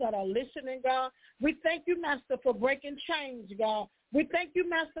people that are listening, God. We thank you, Master, for breaking chains, God. We thank you,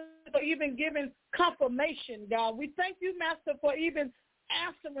 Master, for even giving confirmation, God. We thank you, Master, for even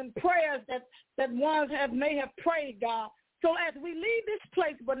answering prayers that ones may have prayed, God. So as we leave this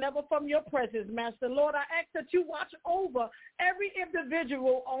place, but never from your presence, Master, Lord, I ask that you watch over every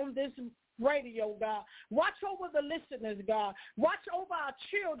individual on this radio, God. Watch over the listeners, God. Watch over our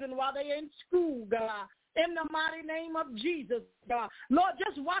children while they're in school, God. In the mighty name of Jesus, God. Lord,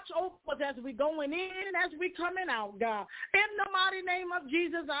 just watch over us as we going in and as we coming out, God. In the mighty name of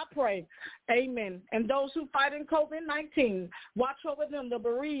Jesus, I pray. Amen. And those who fight in COVID-19, watch over them, the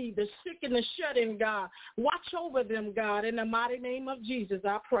bereaved, the sick, and the shut-in, God. Watch over them, God. In the mighty name of Jesus,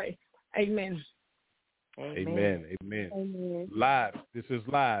 I pray. Amen. Amen. Amen. Amen. Live. This is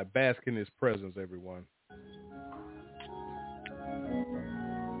live. Bask in his presence, everyone.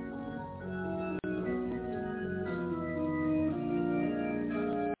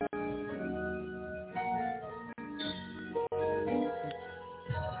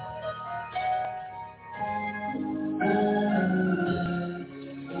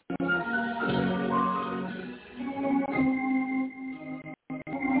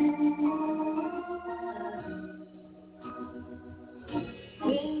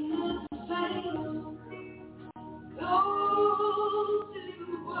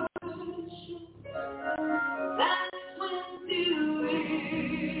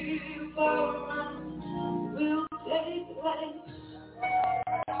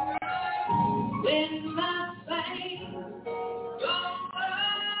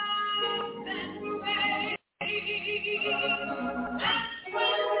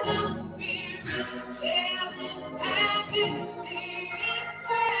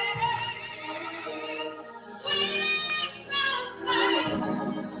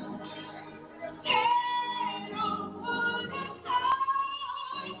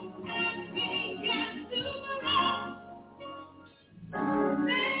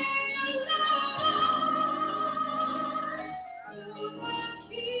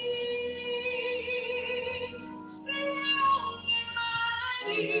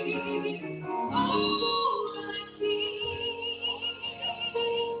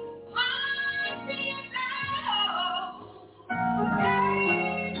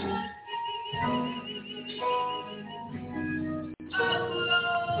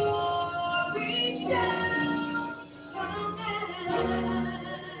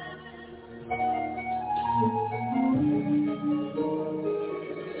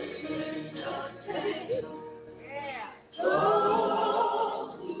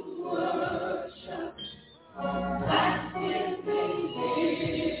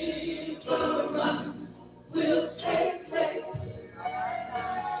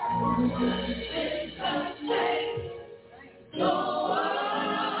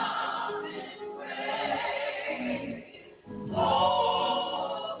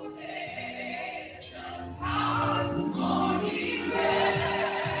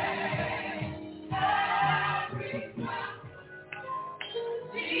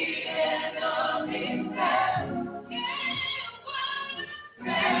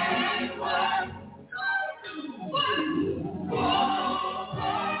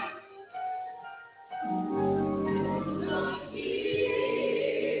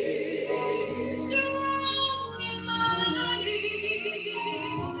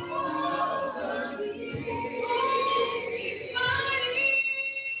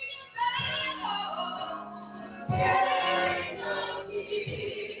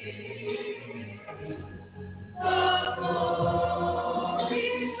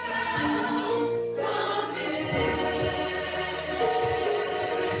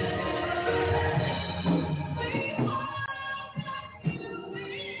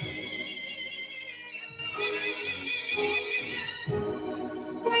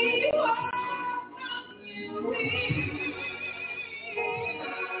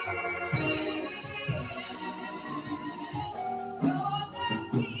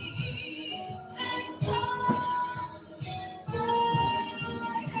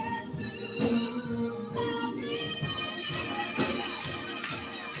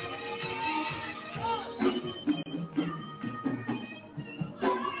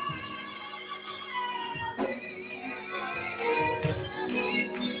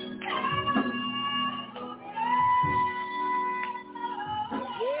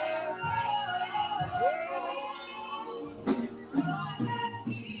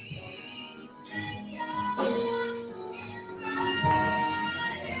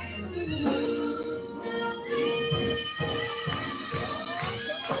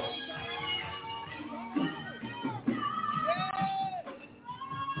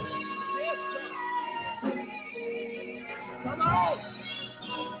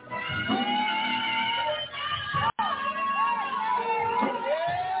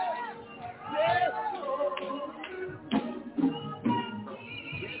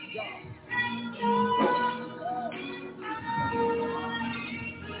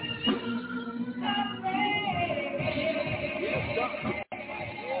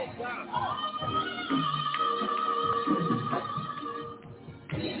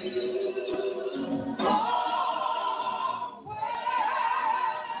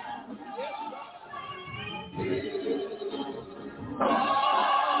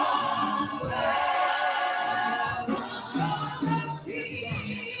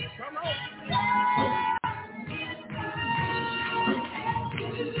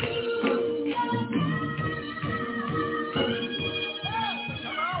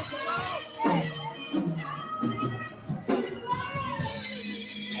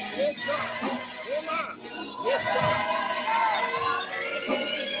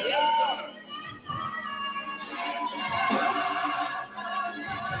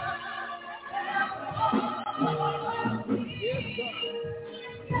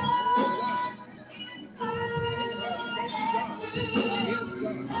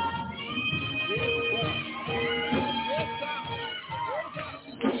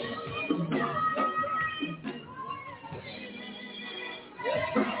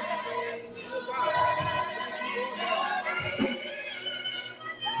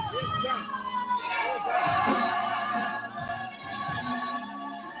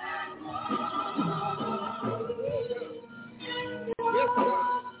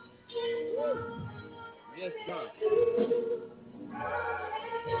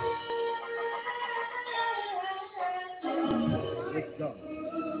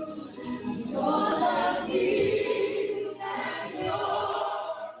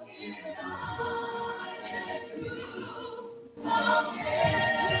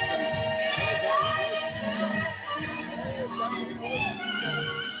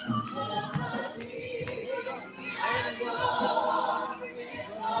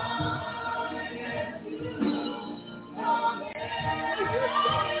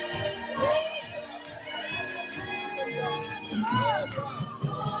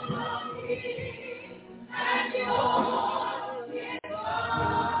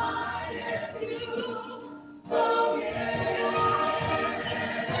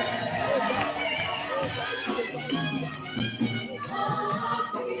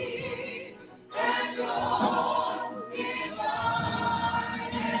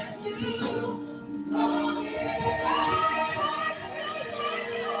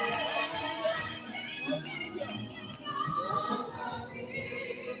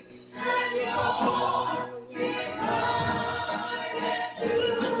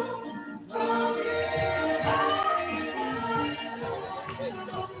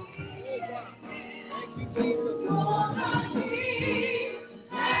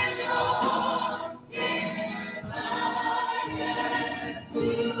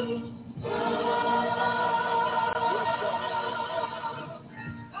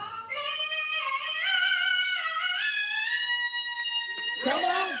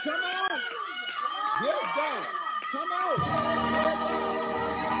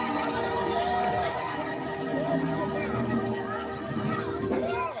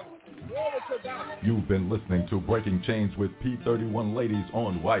 You've been listening to Breaking Chains with P31 Ladies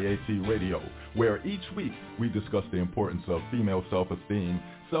on YAT Radio, where each week we discuss the importance of female self-esteem,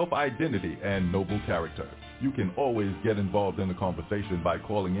 self-identity, and noble character. You can always get involved in the conversation by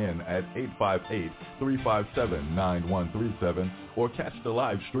calling in at 858-357-9137 or catch the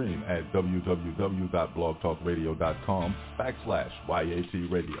live stream at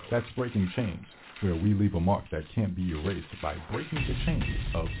www.blogtalkradio.com/YAT Radio. That's Breaking Chains, where we leave a mark that can't be erased by breaking the chains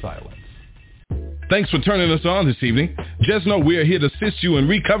of silence. Thanks for turning us on this evening. Just know we are here to assist you in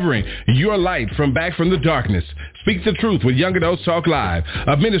recovering your light from back from the darkness. Speak the truth with Young Adults Talk Live,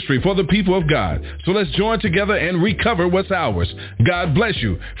 a ministry for the people of God. So let's join together and recover what's ours. God bless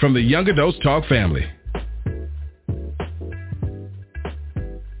you from the Young Adults Talk family.